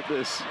 Look at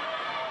this.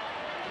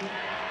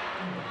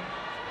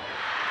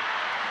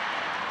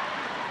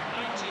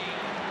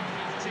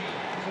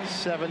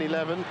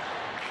 7-11.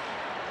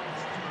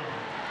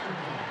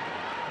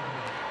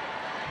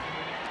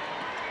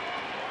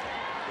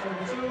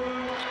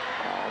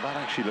 Oh, that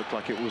actually looked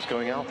like it was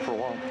going out for a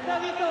while.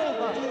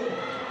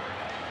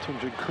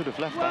 Tunjung could have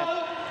left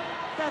that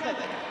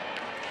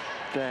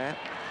there.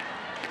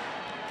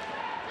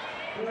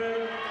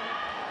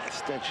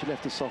 Instead, she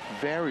left herself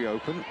very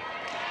open.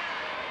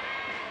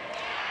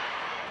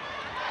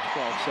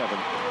 12-7.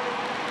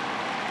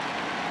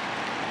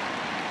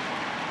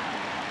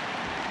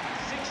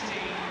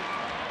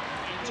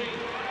 16-18.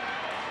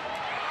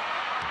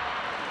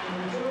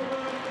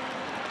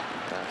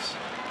 That's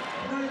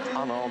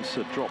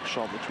unanswered drop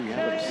shot, which we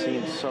haven't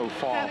seen so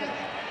far.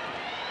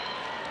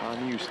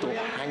 Han Yu still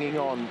hanging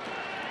on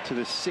to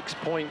the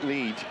 6-point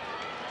lead,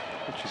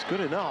 which is good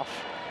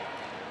enough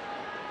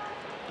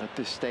at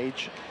this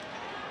stage.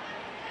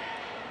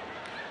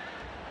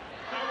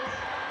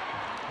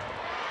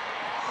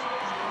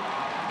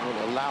 Well,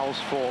 it allows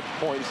for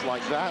points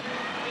like that.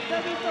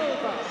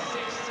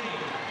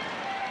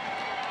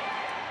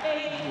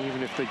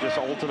 Even if they just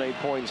alternate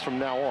points from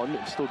now on,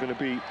 it's still going to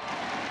be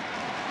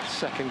a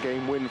second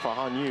game win for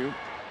Han Yu.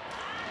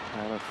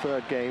 And a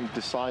third game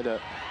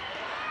decider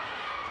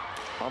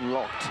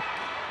unlocked.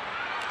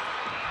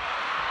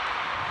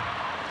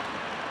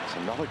 It's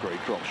another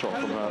great drop shot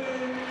from her.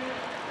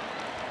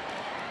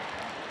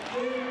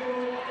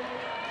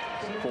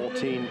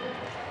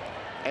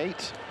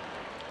 14-8.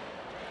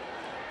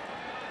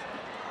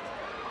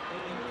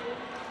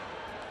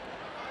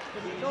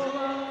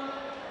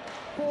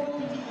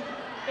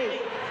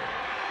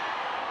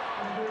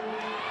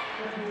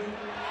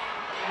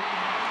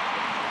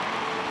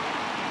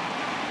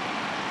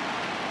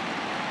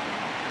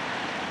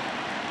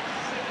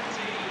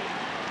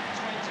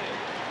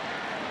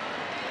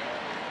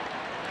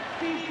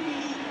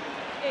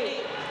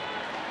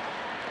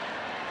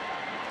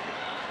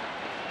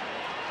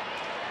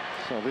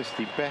 So this is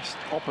the best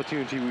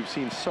opportunity we've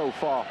seen so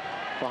far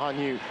for Han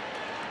Yu.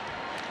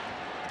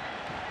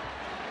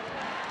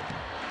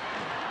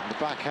 The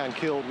backhand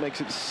kill makes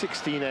it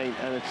 16-8,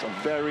 and it's a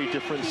very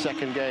different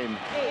second game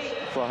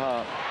for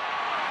her.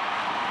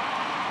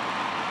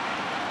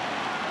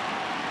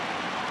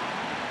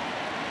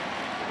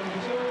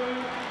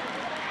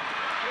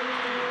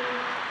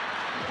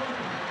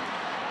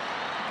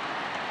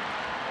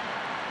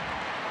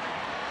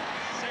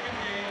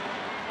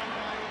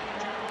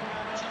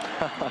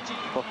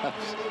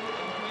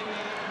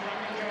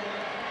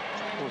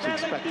 Was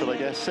expected, I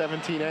guess.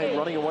 17-8,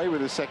 running away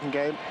with his second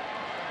game.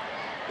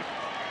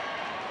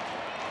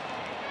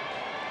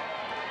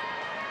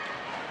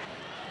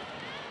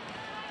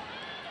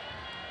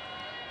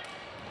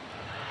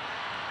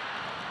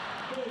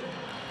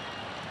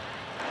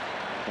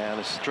 And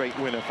a straight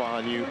winner for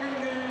Han Yu.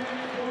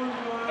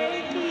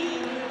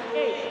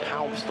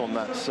 Pounced on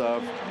that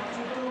serve.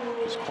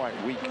 It was quite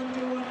weak.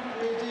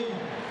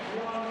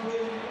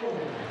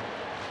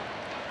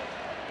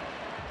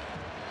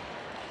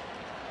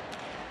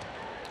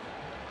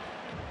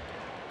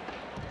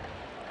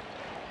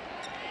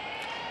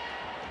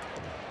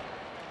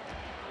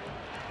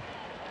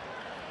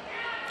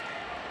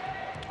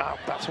 Oh,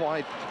 that's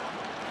wide.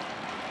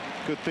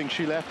 Good thing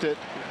she left it.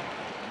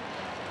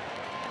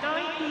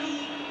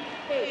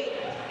 98.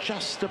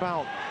 Just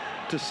about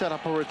to set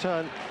up a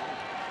return.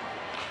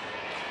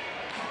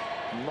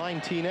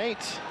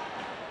 19-8.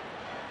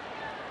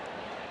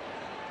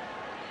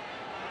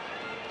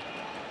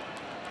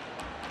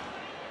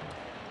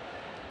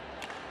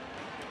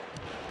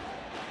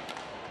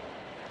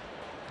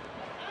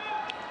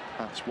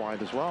 That's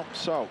wide as well.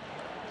 So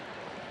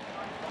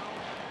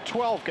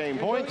 12 game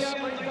points.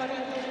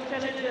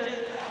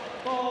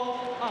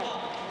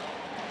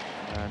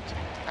 And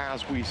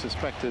as we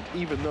suspected,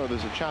 even though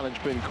there's a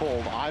challenge been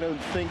called, I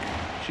don't think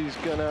she's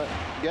gonna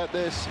get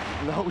this.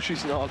 No,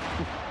 she's not.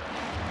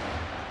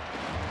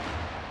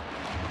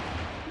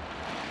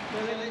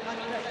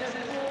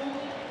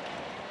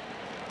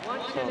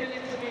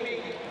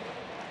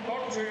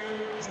 Not to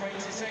 20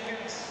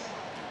 seconds.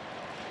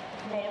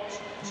 Not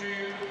to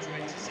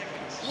 20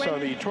 seconds. So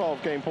the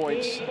 12 game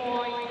points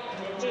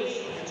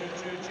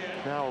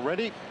now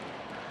ready.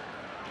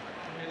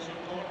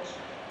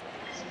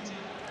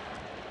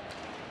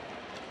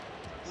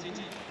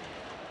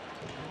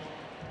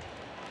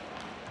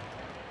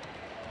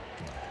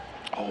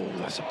 Oh,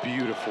 that's a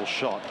beautiful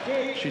shot.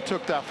 She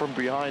took that from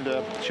behind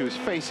her. She was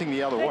facing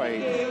the other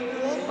way.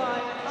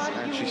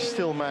 And she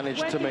still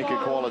managed to make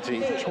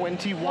equality.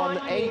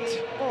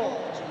 21-8.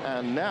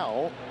 And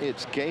now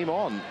it's game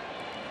on.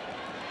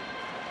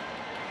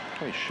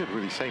 We should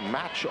really say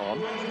match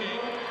on.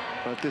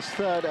 But this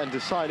third and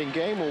deciding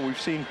game, well, we've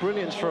seen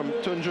brilliance from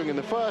Tunjung in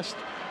the first.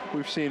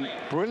 We've seen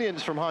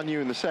brilliance from Han Yu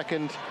in the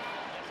second.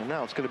 And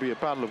now it's going to be a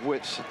battle of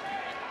wits.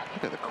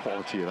 Look at the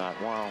quality of that,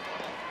 wow.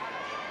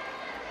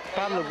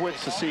 Battle of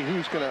wits to see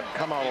who's going to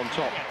come out on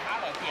top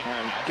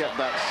and get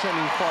that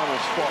semi-final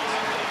spot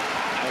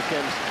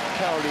against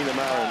Carolina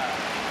Marin.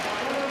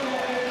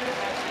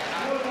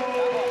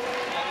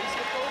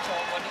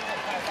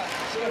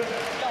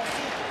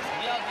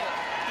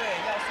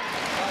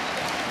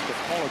 The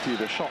quality of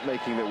the shot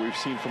making that we've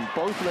seen from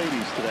both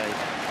ladies today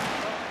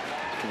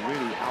is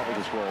really out of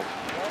this world.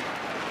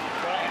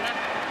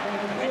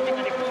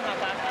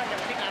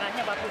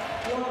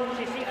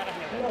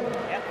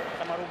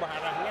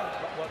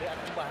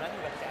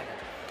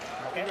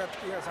 Ingat,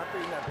 satu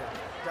ingat ya.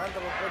 Jangan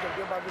terlalu pojok,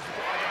 dia bagus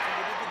untuk ada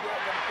sendiri, dia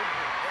akan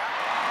kumpul. Ya.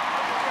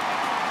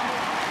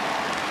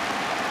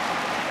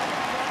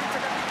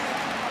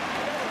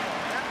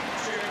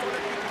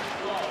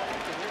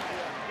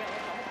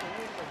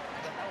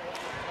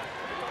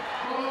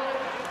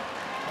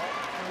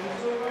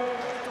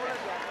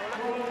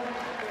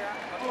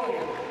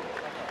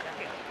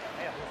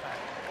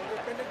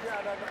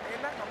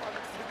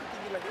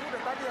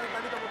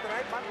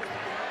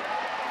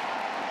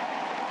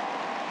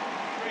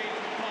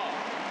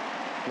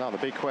 Now the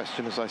big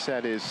question, as I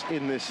said, is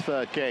in this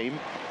third game,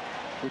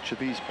 which of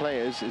these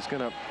players is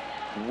going to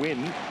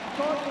win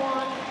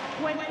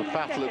the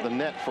battle at the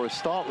net for a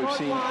start? We've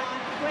seen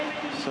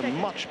some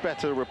much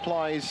better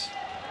replies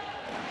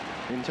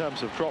in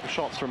terms of drop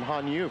shots from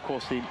Han Yu, of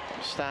course the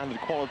standard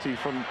quality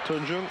from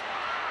Tunjung,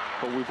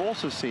 but we've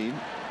also seen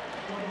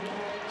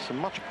some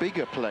much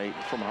bigger play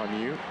from Han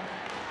Yu,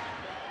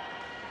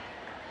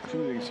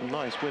 including some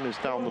nice winners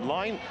down the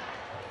line,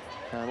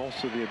 and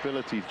also the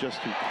ability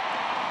just to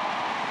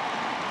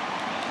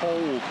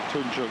hold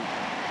Tunjung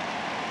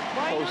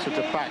closer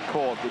to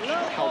backcourt, which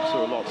helps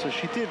her a lot. So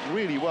she did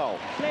really well,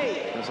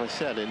 as I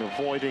said, in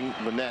avoiding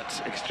the net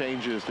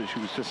exchanges that she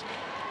was just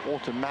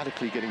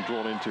automatically getting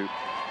drawn into.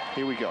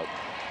 Here we go.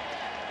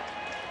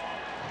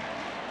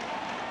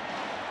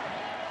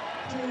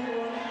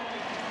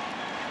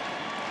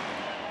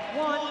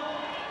 One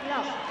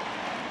love.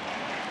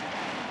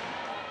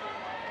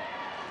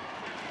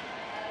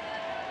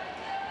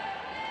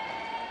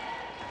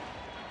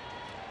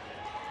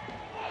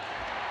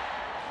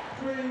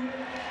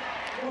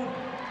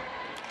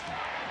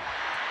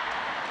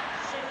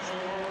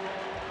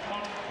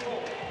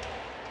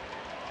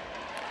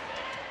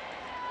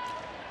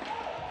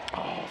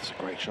 Oh, it's a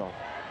great shot.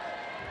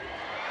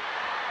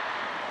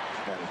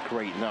 That was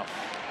great enough.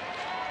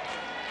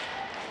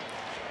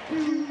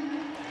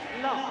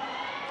 Love.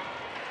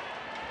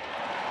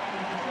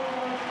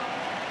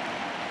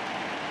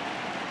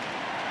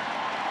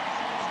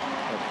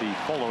 But the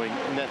following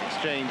net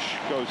exchange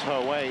goes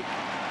her way.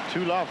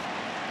 2-love.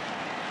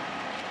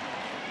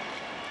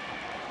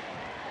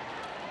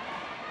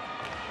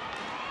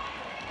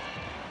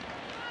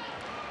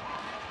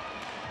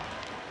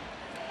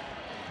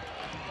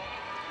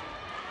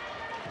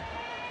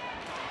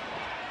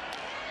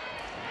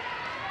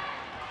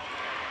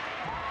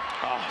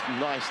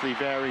 Nicely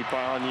varied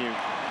by Han Yu.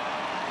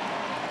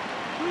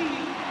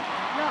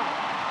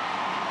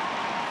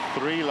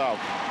 3-love.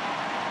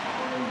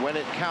 When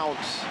it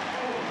counts,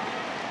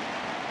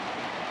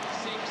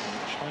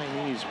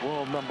 Chinese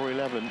world number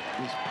 11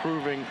 is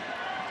proving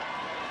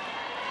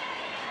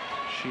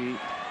she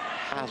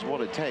has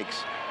what it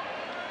takes.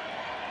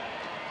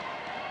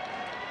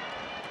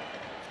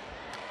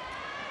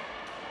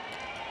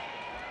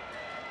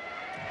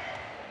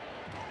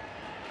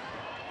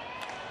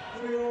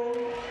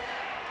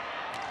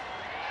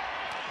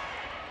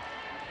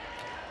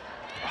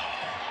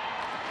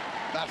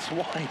 That's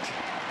wide.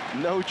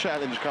 No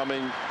challenge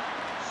coming.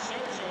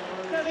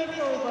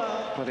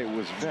 But it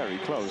was very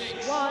close.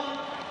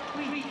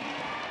 1-3.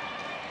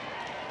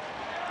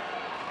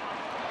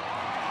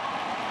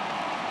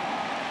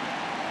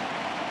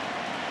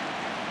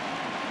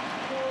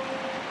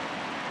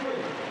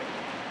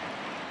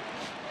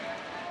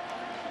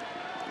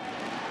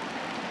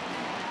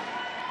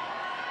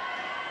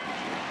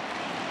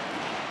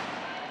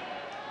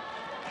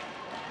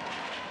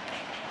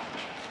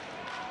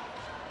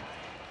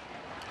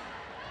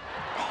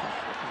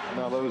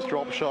 Now those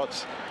drop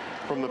shots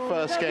from the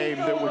first game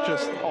that were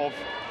just of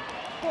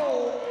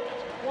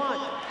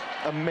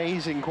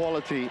amazing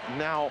quality,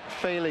 now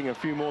failing a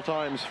few more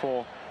times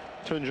for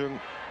Tunjung.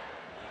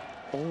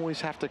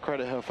 Always have to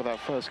credit her for that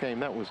first game.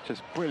 That was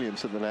just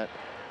brilliance at the net.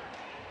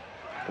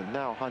 But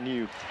now Han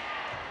Yu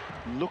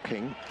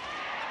looking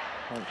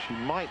like she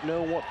might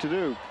know what to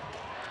do.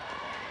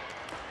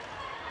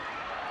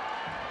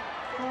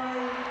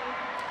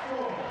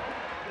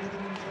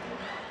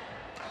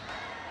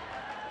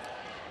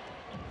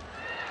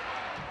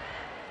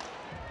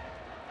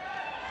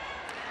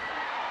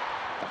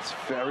 That's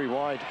very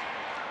wide.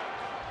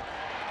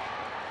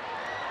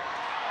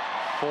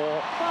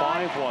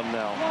 4-5-1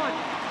 now.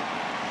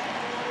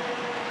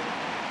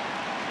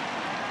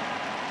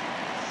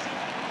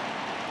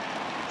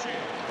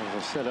 As I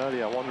said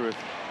earlier, I wonder if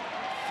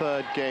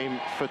third game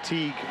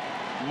fatigue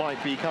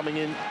might be coming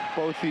in.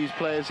 Both these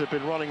players have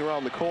been running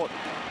around the court,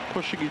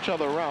 pushing each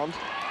other around.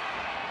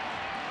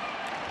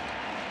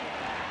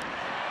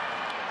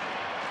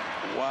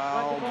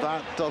 Wow,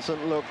 that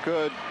doesn't look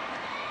good.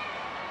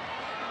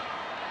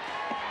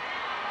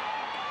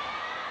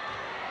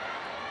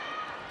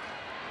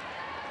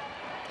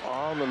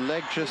 Oh, the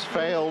leg just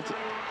failed.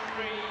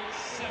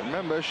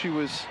 Remember, she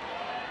was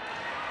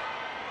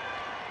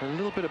a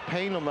little bit of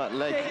pain on that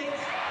leg.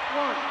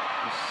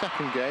 The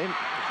second game,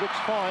 it looks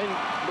fine.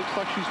 Looks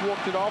like she's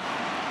walked it off.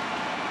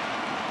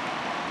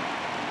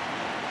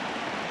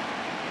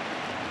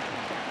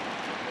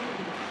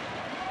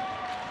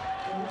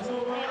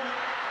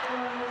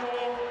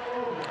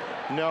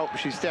 No,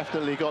 she's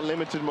definitely got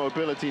limited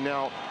mobility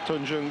now.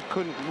 Tunjung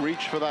couldn't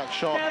reach for that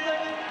shot.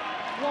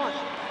 7-1.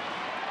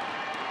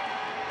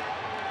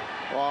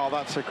 Wow,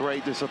 that's a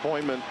great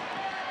disappointment.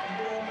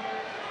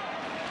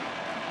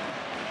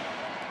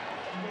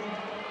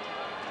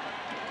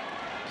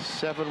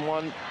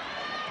 (7-1).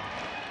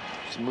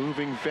 It's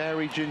moving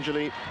very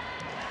gingerly.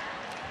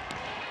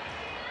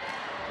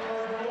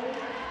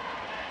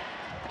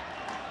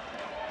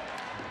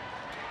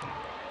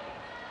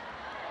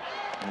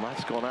 And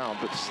that's gone out,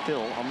 but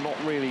still, I'm not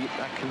really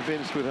that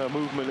convinced with her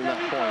movement in that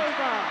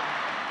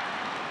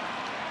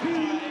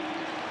point.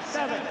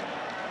 7.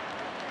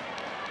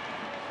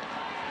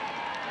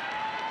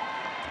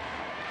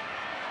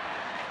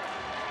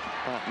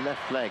 That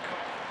left leg,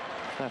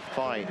 left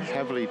thigh,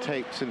 heavily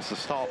taped since the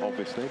start,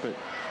 obviously, but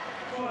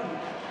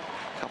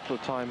a couple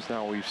of times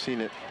now we've seen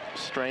it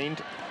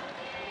strained.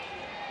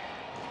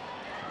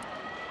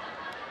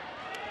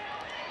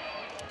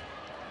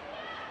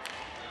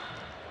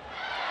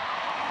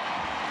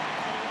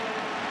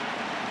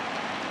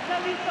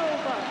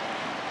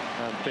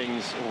 And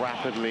things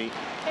rapidly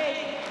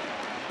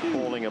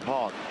falling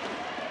apart.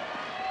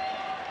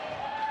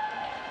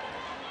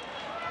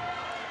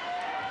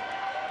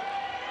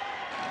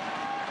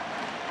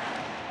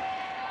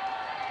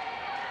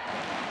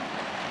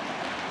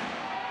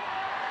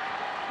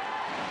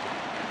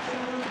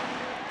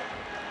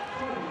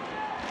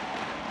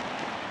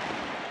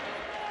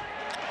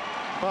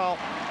 Well,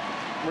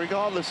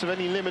 regardless of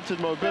any limited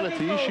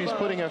mobility, she's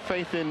putting her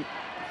faith in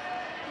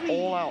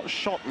all-out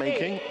shot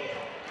making.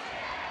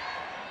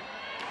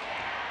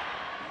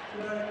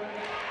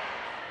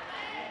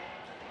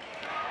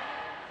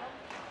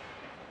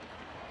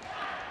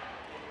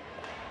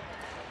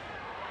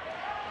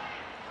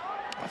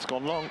 That's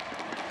gone long.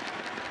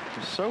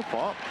 So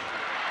far,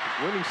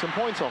 winning some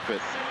points off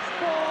it.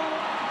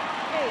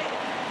 4-8.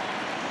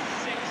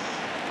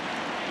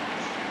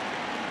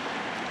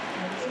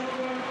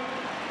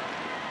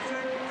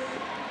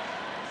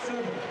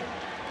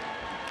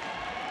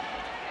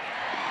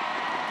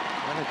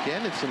 And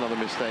again, it's another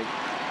mistake.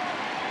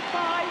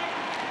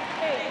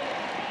 5-8.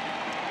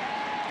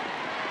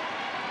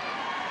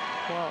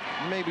 Well,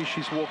 maybe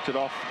she's walked it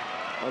off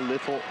a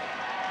little.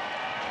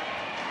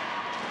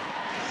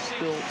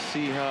 Still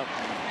see her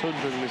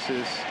Tunjung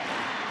misses,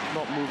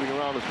 not moving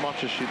around as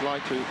much as she'd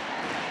like to.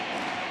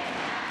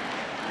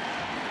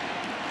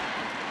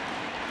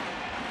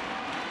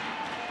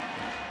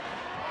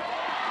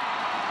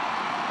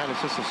 And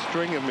it's just a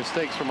string of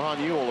mistakes from Han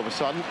Yu all of a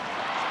sudden.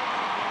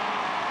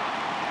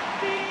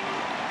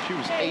 She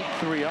was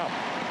 8-3 up.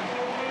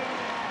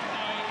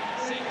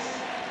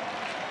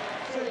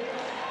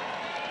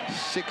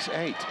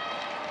 6-8.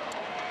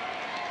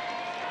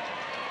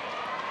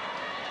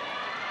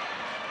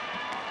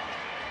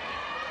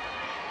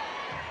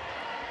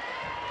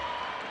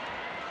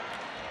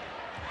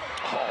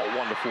 Oh,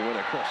 wonderful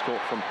winner, cross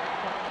court from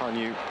Han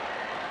Yu.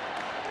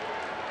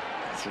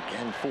 It's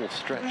again full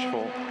stretch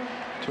for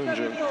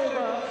Tunjung.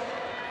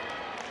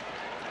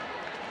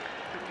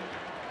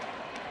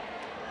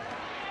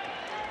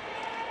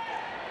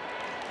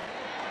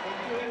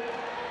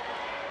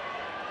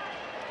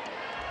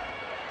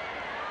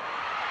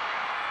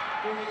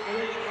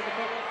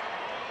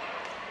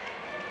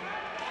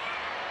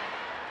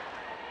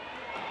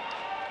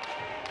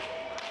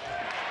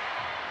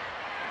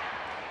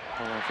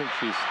 Well, I think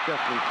she's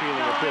definitely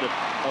feeling a bit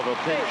of a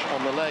pinch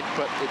on the leg,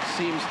 but it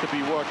seems to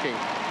be working.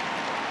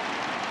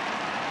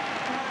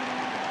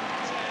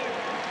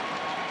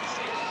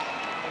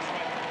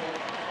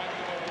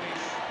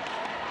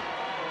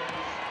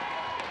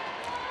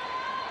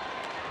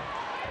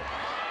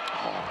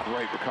 Oh,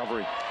 great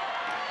recovery.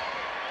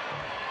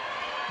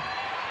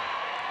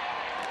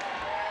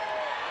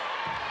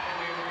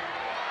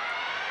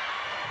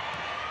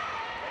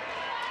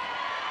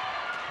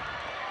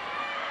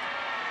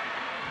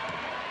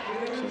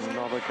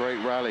 Another great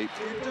rally.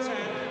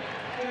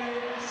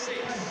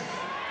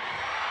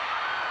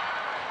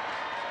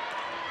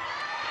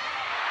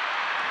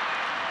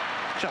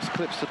 Just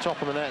clips the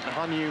top of the net.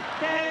 Han Yu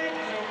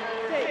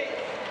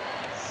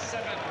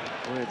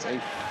with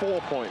a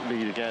 4-point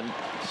lead again,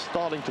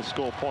 starting to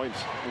score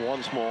points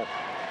once more.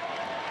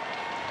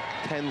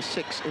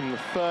 10-6 in the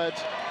third,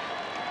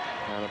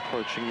 and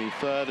approaching the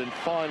third and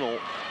final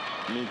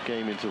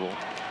mid-game interval.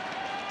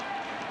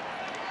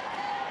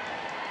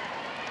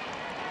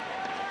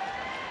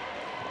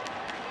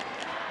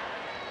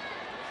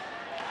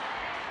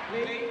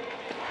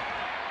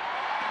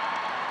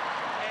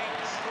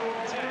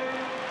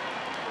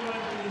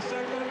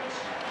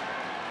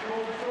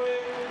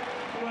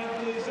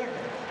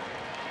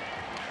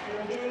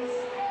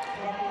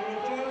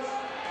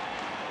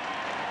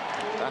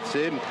 That's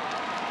in.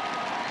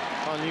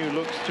 Han Yu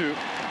looks to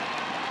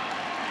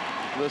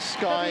the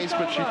skies,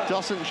 but she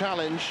doesn't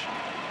challenge.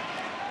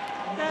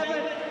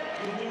 7-10.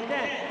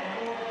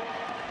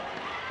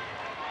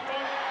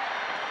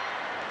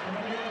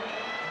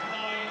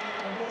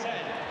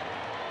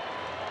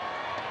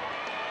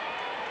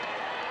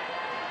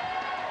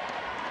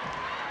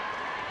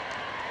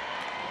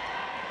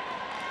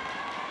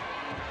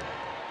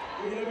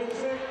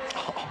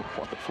 Oh,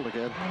 wonderful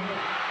again.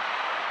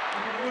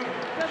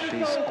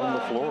 She's on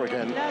the floor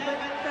again.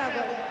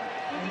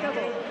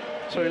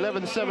 So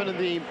 11-7 in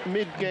the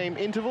mid-game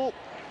interval.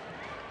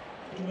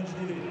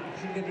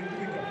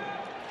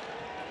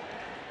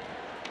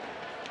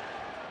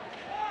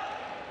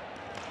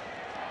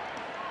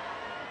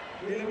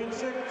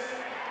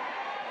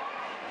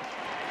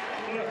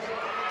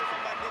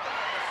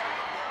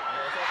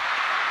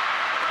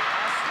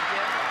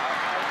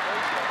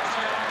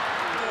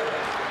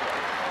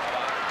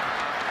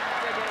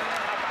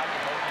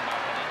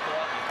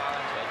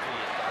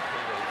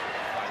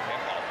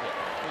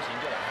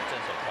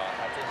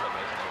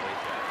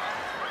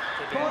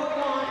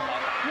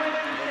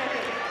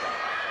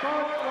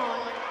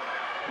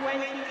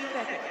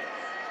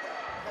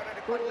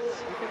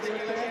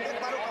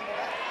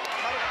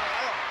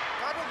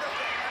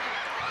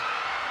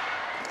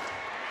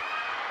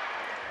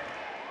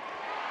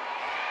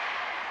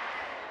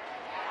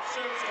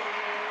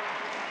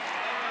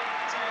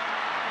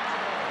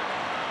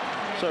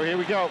 So here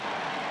we go.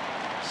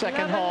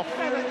 Second half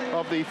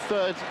of the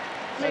third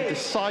and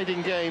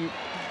deciding game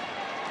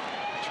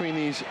between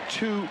these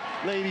two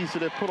ladies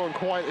that have put on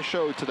quite a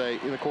show today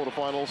in the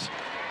quarterfinals.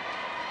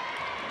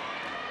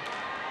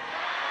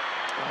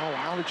 Oh,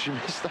 how did she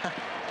miss that?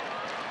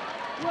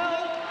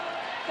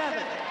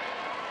 12-7.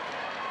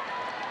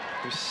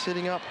 Was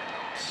sitting up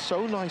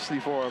so nicely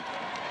for her.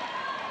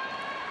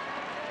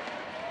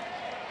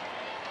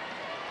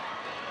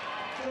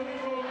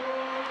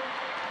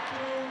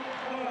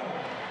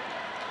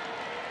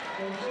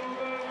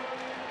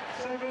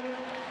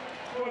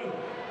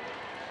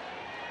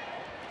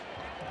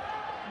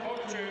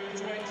 Court to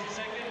 20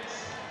 seconds.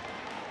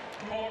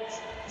 Court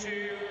to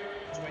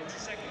 20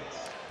 seconds.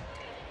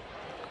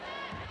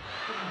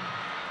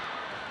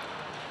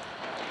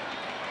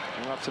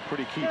 And that's a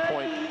pretty key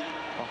point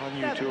for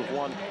Hanyu to have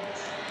won.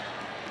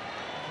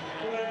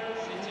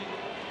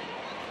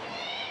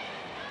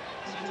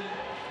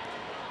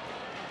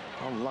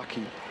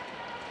 Unlucky.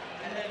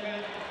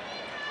 11,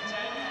 10.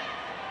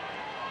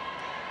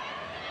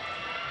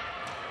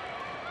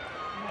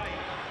 9.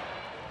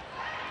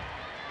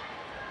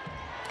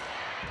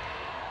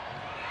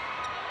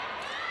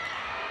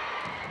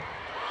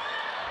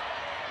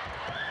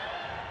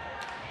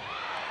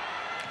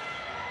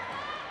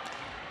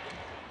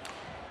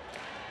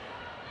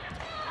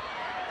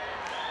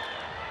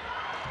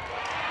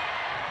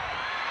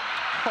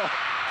 Oh,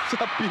 it's a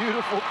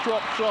beautiful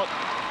drop shot.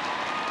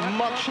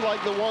 Much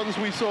like the ones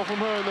we saw from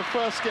her in the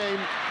first game.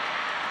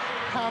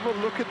 Have a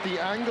look at the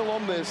angle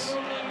on this.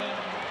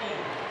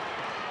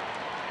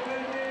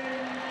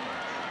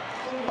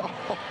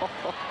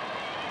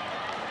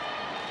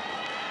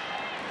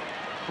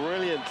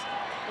 Brilliant.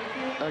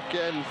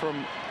 Again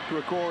from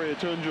Gregoria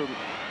Tunjung.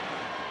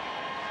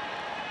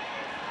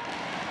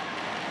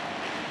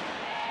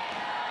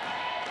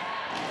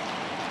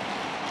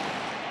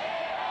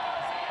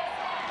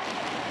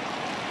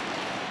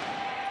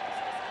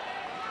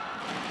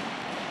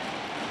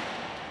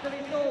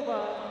 Service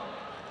over.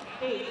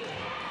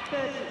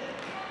 8-30.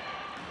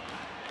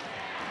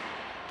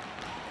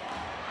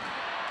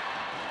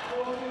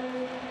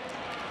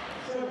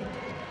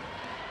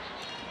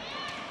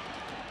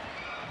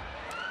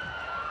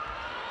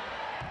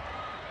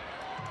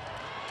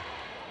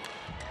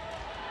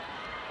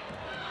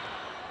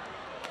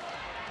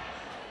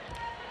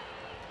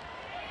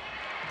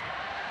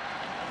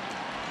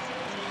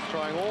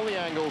 Trying all the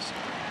angles.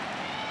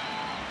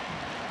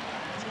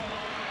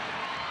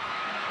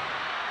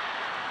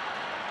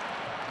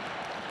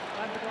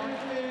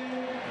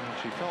 And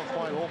she felt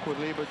quite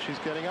awkwardly, but she's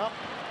getting up.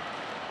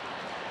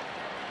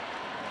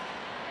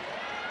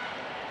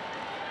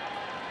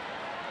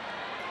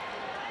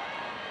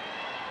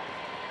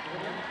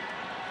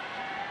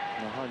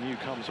 Now Hanyu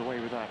comes away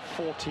with that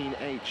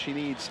 14-8. She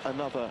needs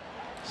another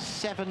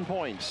 7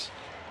 points.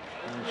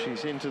 And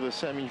she's into the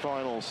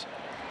semi-finals.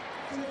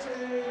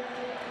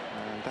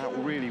 And that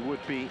really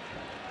would be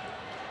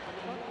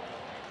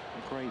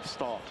a great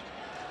start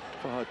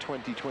for her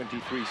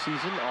 2023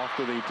 season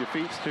after the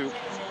defeats to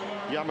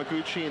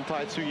Yamaguchi and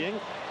DAIHATSU Ying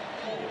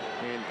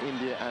in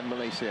India and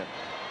Malaysia.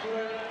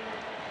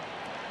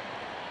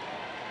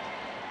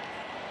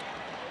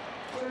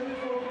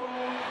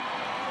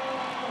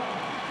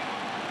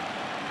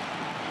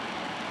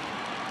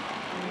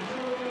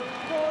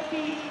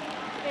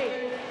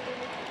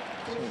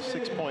 So a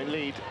 6-point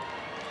lead.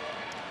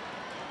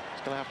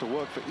 It's going to have to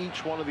work for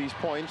each one of these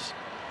points.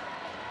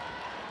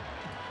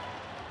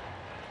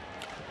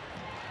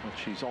 But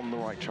she's on the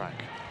right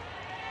track.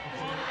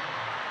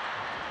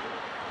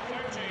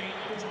 13-12.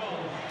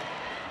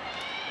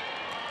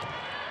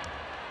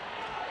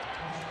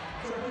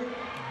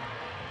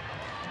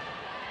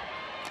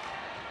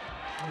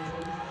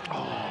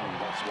 Oh,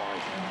 that's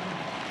wide.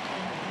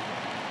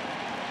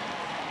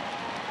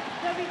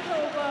 Service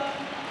over.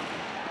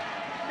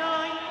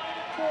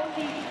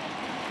 9-14.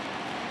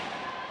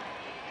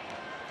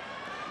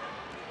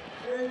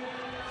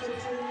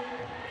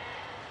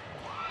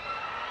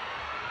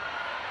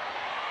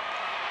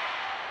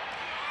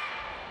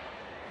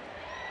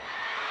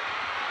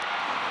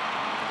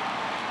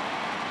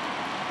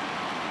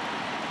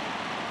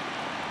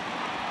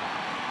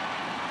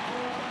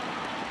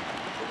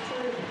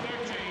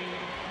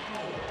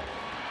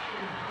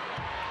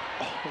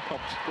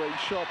 stopped. Great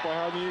shot by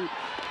Hanyu.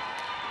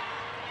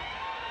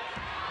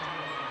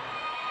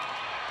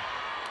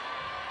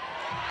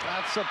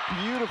 That's a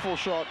beautiful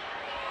shot.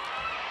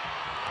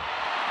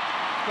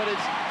 But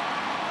it's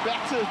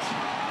battered.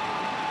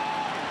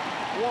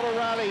 What a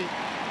rally.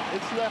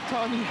 It's left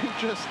Hanyu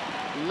just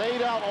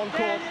laid out on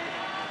court.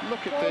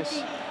 Look at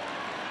this.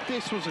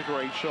 This was a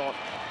great shot.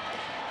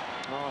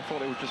 Oh, I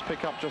thought it would just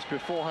pick up just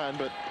beforehand,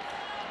 but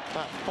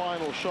that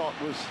final shot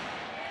was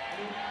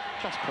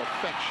just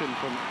perfection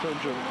from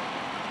Tunjung.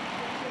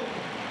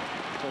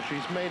 So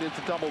she's made it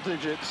to double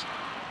digits.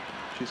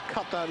 She's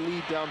cut that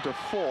lead down to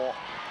 4.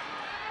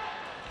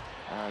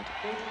 And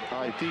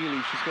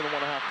ideally, she's going to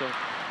want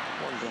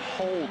to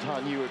hold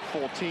Hanyu at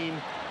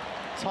 14,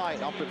 tie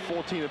it up at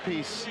 14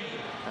 apiece,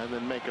 and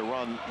then make a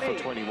run for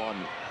 21.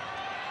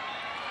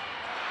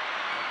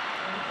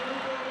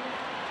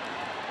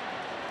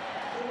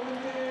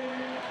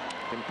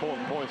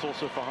 Important points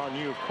also for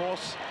Hanyu, of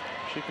course.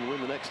 She can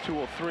win the next 2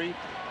 or 3.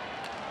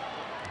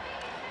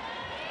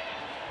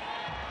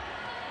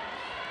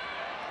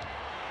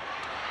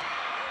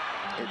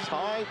 It's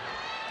high.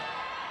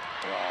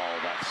 Oh,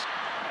 that's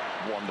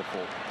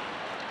wonderful.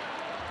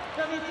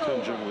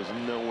 Tunjung was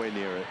nowhere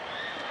near it.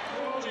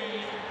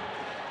 13.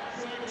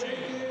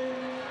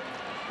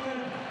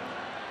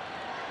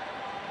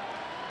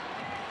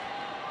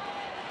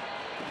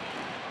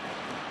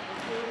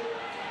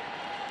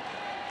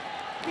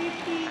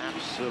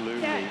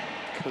 Absolutely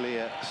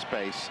clear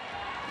space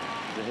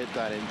to hit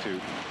that into.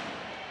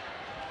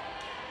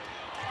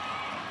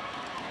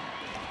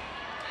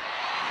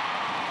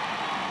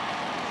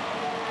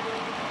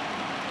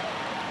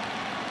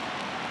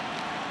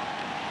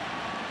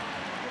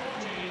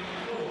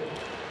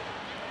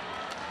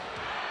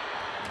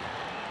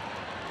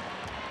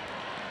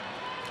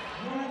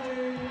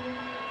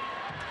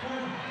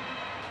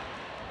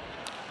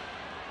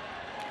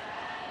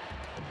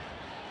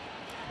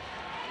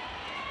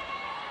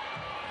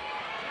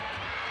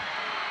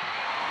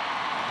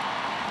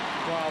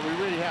 Well, we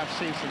really have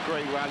seen some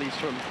great rallies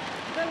from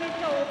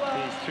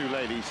these two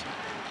ladies.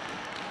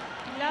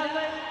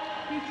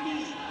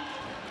 11-15.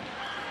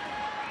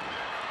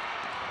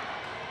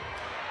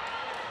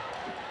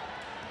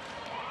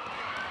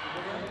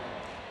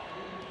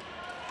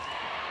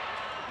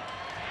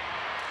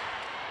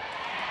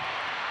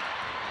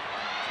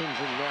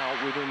 Tunjung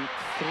now within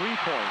 3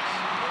 points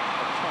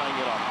of tying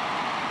it up.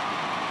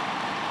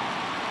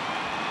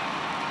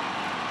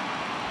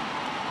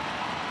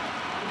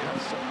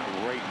 That's a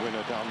great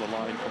winner down the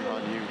line from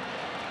Hanyu.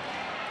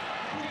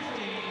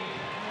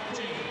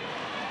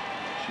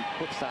 She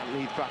puts that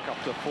lead back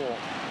up to 4.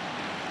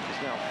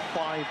 She's now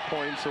 5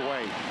 points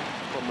away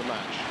from the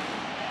match.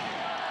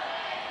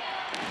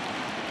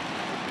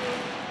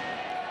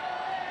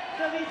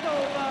 Service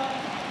over.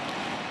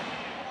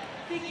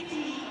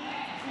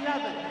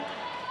 60-11.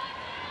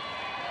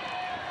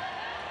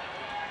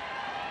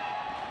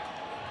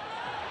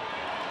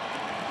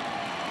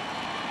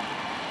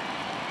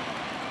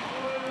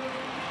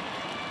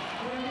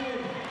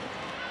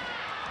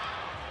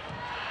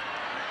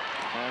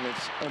 And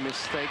it's a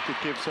mistake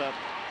that gives her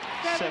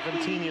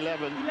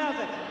 17-11.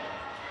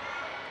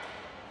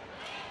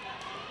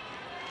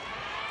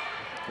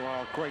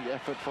 Well, great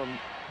effort from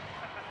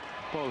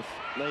both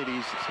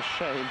ladies. It's a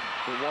shame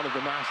that one of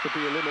them has to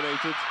be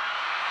eliminated.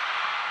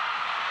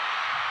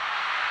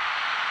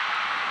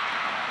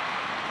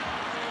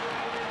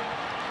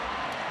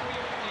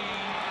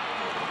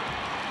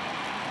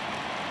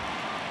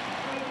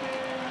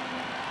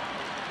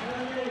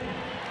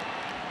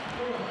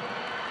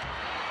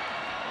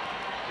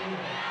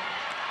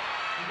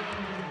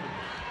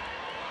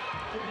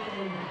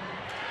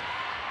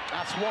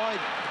 That's wide.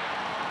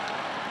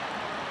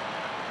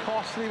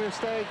 Costly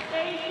mistake.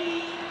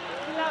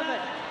 80-11.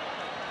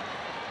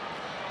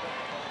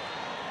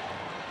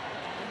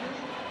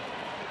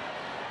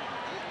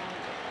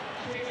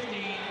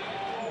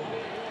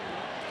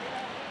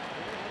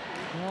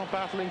 Well,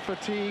 battling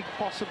fatigue,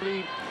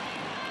 possibly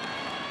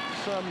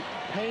some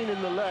pain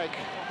in the leg.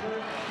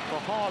 A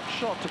hard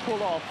shot to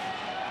pull off.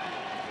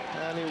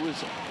 And it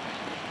was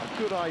a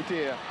good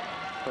idea.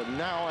 But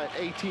now at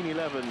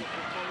 18-11,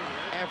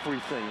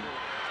 everything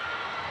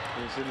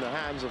is in the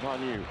hands of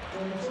Hanyu.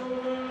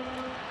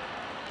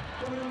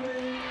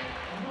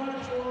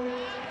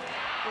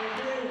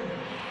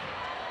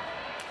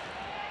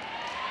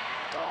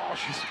 Oh,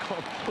 she's got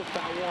to put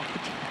that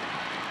wide.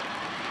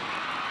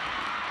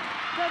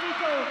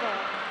 Service over.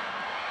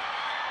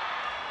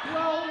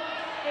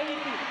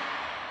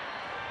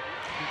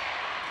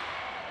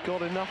 12-18.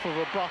 Got enough of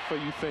a buffer,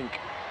 you think?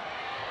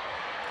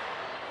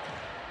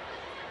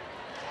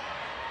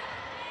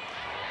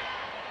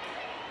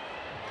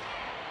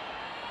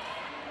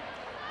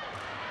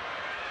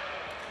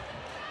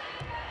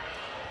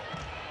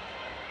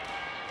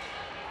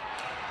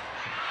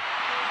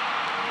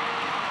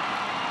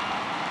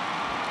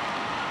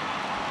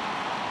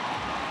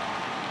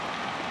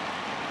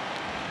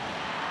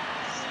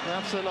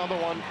 That's another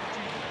one.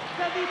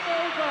 Service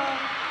over.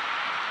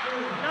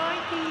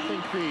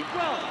 19-12.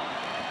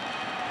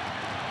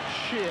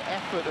 sheer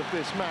effort of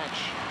this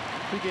match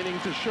beginning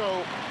to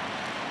show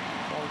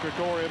on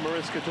Gregoria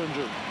Mariska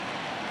Tunjung.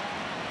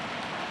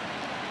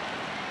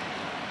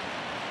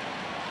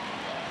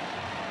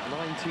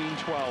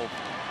 (19-12).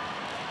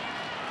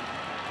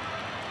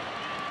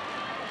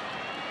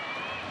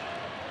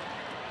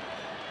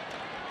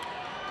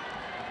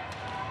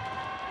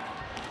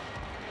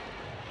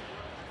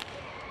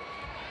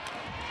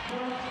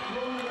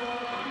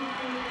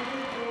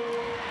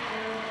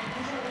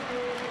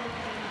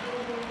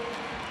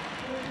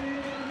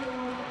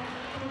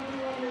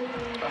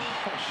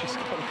 She's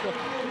got it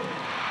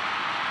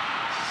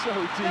so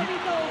deep.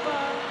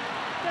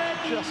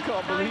 Just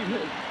can't believe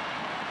it.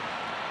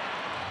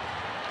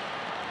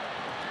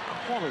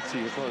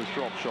 Quality of those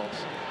drop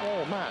shots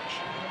all match.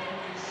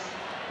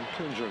 And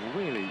Tunjung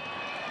really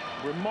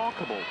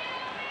remarkable.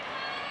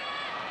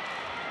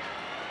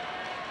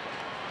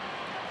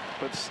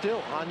 But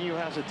still, Hanyu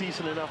has a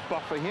decent enough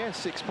buffer here.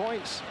 6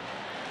 points.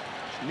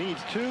 She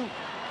needs 2 to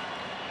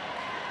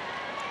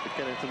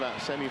get into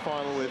that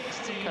semi-final with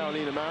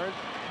Carolina Marin.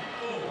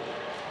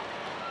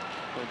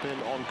 They've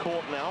been on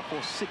court now for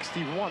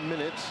 61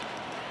 minutes.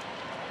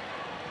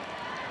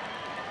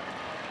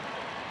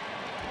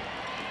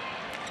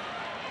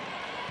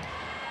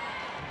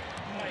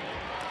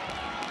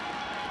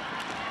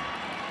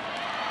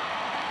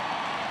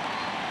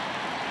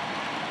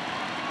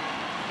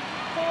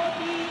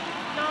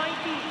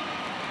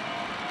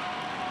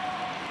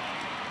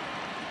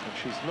 And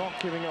she's not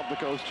giving up the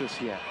ghost just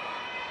yet.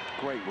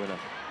 Great winner.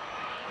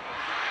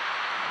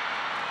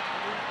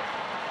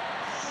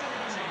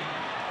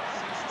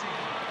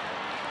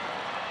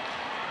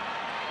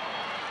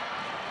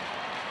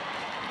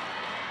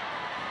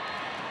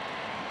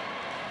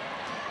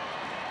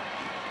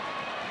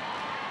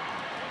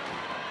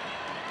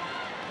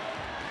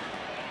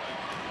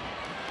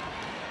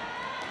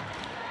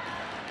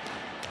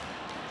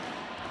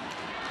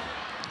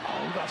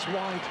 That's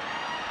wide.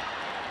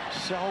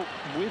 So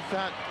with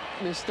that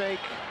mistake,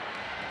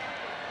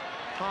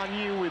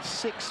 Hanyu with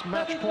 6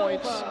 match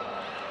points.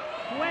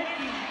 20,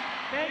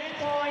 match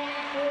point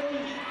 40.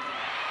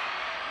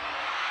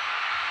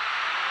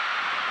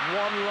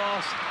 One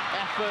last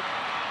effort.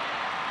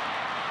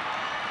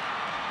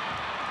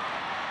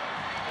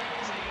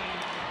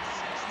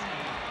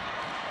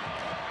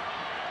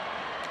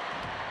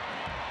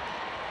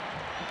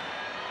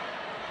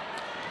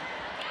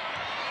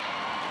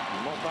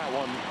 Not that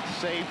one,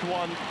 saved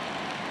one.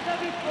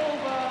 Service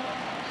over,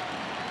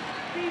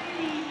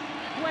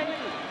 50-20.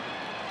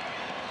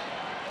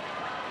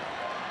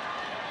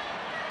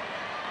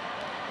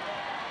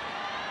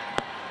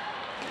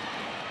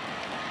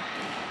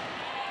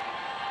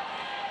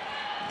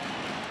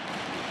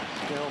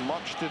 Still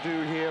much to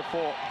do here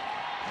for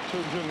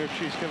Tunjung if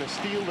she's going to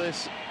steal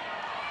this.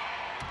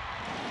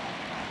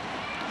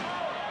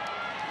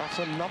 That's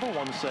another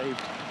one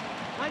saved.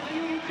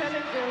 Hanyu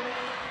challenger.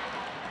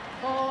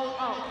 All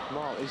out.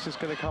 Well, it's just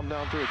going to come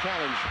down to a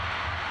challenge.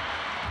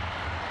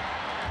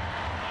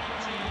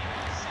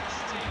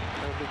 I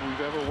don't think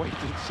we've ever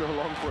waited so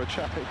long for a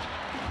challenge.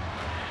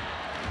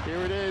 Here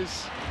it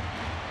is.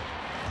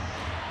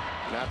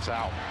 That's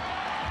out.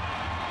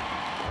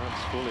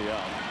 That's fully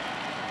out.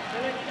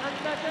 Challenge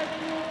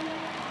untouched.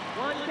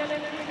 1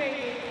 challenge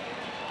remaining.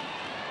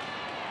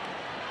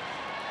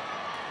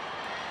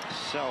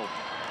 So,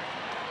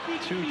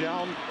 2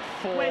 down,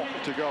 4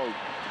 to go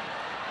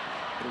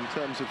in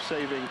terms of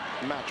saving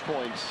match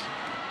points.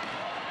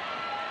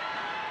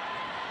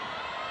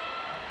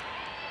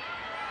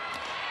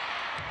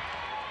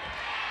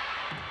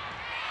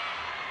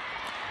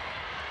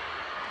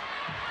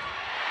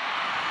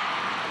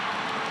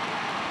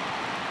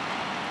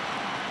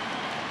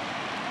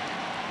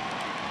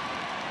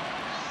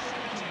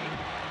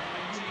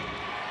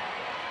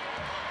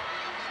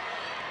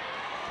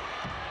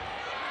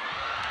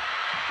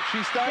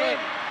 She's done it.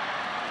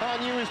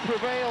 Hanyu has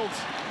prevailed.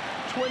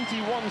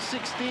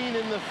 21-16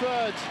 in the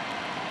third.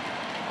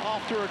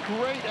 After a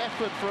great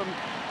effort from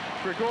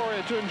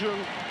Gregoria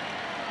Tunjung,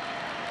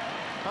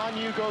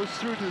 Hanyu goes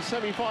through to the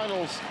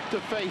semi-finals to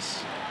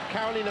face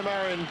Carolina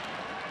Marin.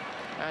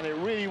 And it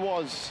really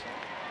was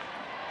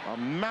a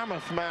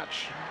mammoth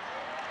match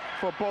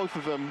for both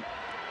of them.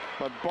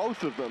 But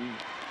both of them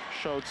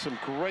showed some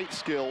great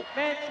skill.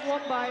 Match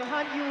won by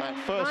Hanyu. That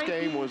first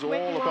game was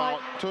all about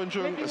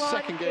Tunjung. The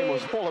second game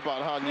was all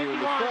about Hanyu. And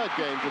the third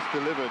game just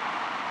delivered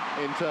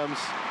in terms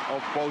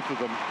of both of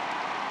them.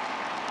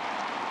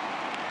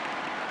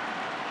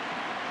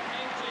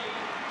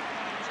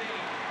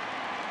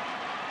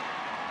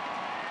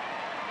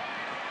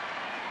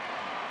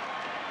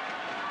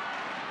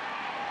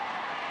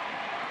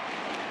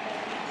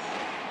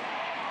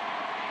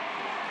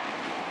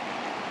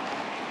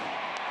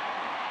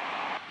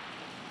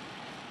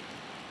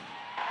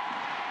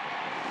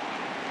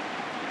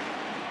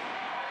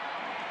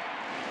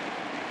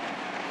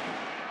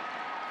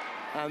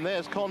 And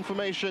there's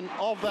confirmation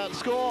of that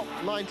score,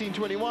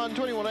 19-21,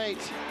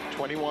 21-8,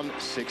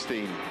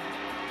 21-16.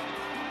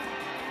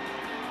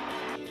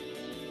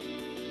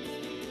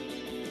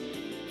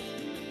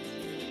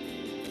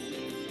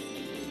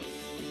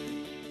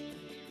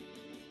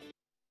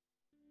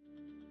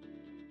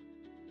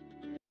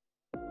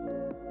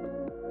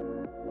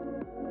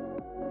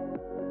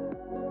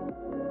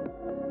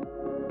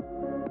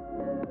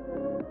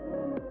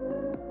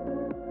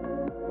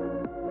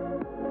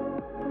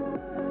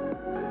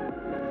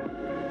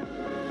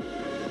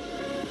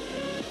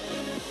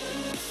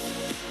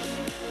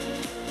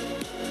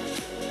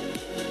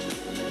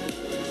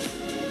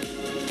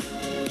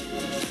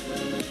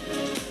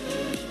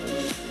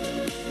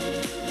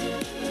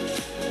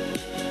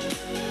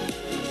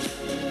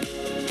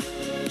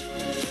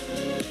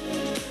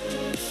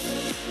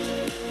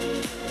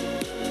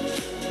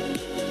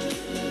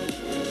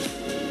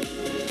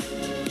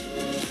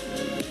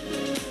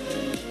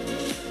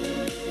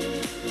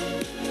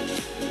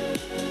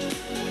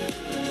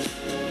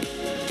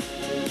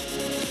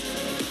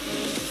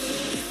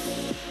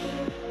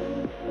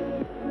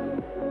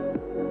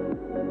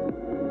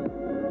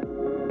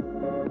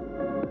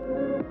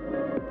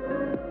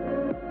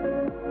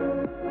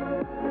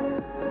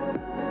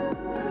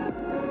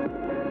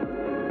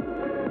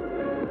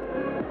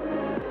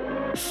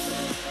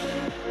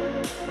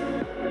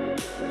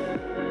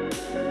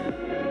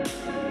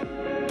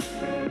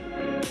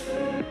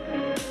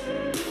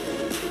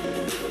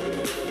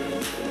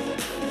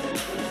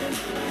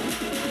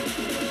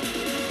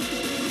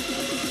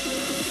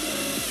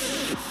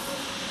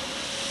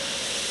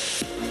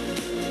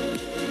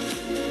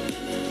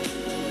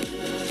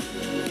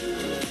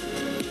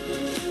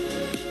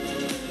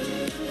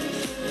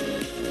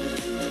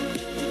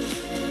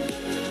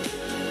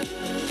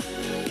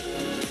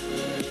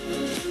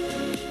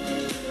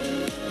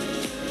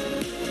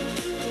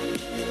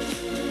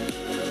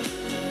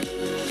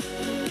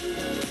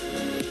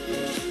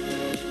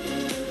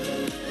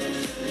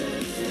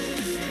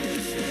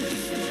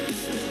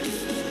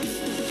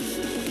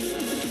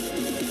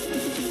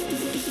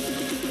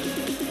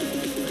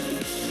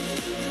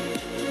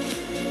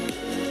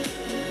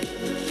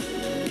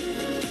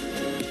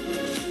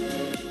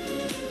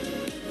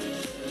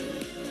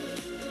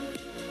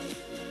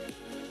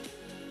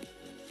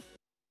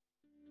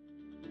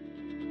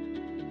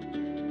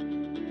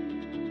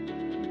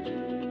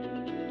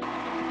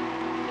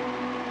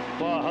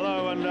 Well,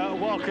 hello and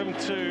welcome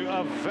to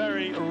a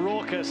very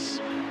raucous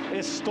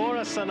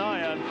Istora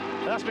Senayan.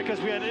 That's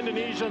because we had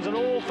Indonesians in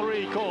all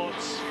three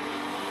courts,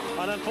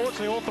 and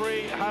unfortunately all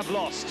three have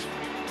lost.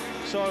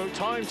 So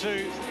time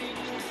to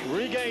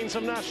regain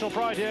some national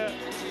pride here.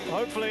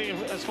 Hopefully,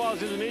 as far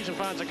as Indonesian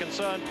fans are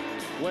concerned,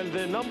 when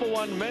the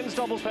 #1 men's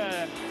doubles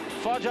pair,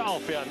 Fajar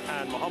Alfian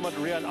and Muhammad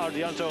Rian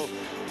Ardianto,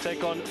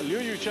 take on Liu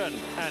Yuchen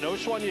and Oh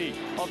Xuanyi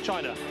of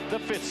China, the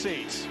 5th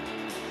seeds.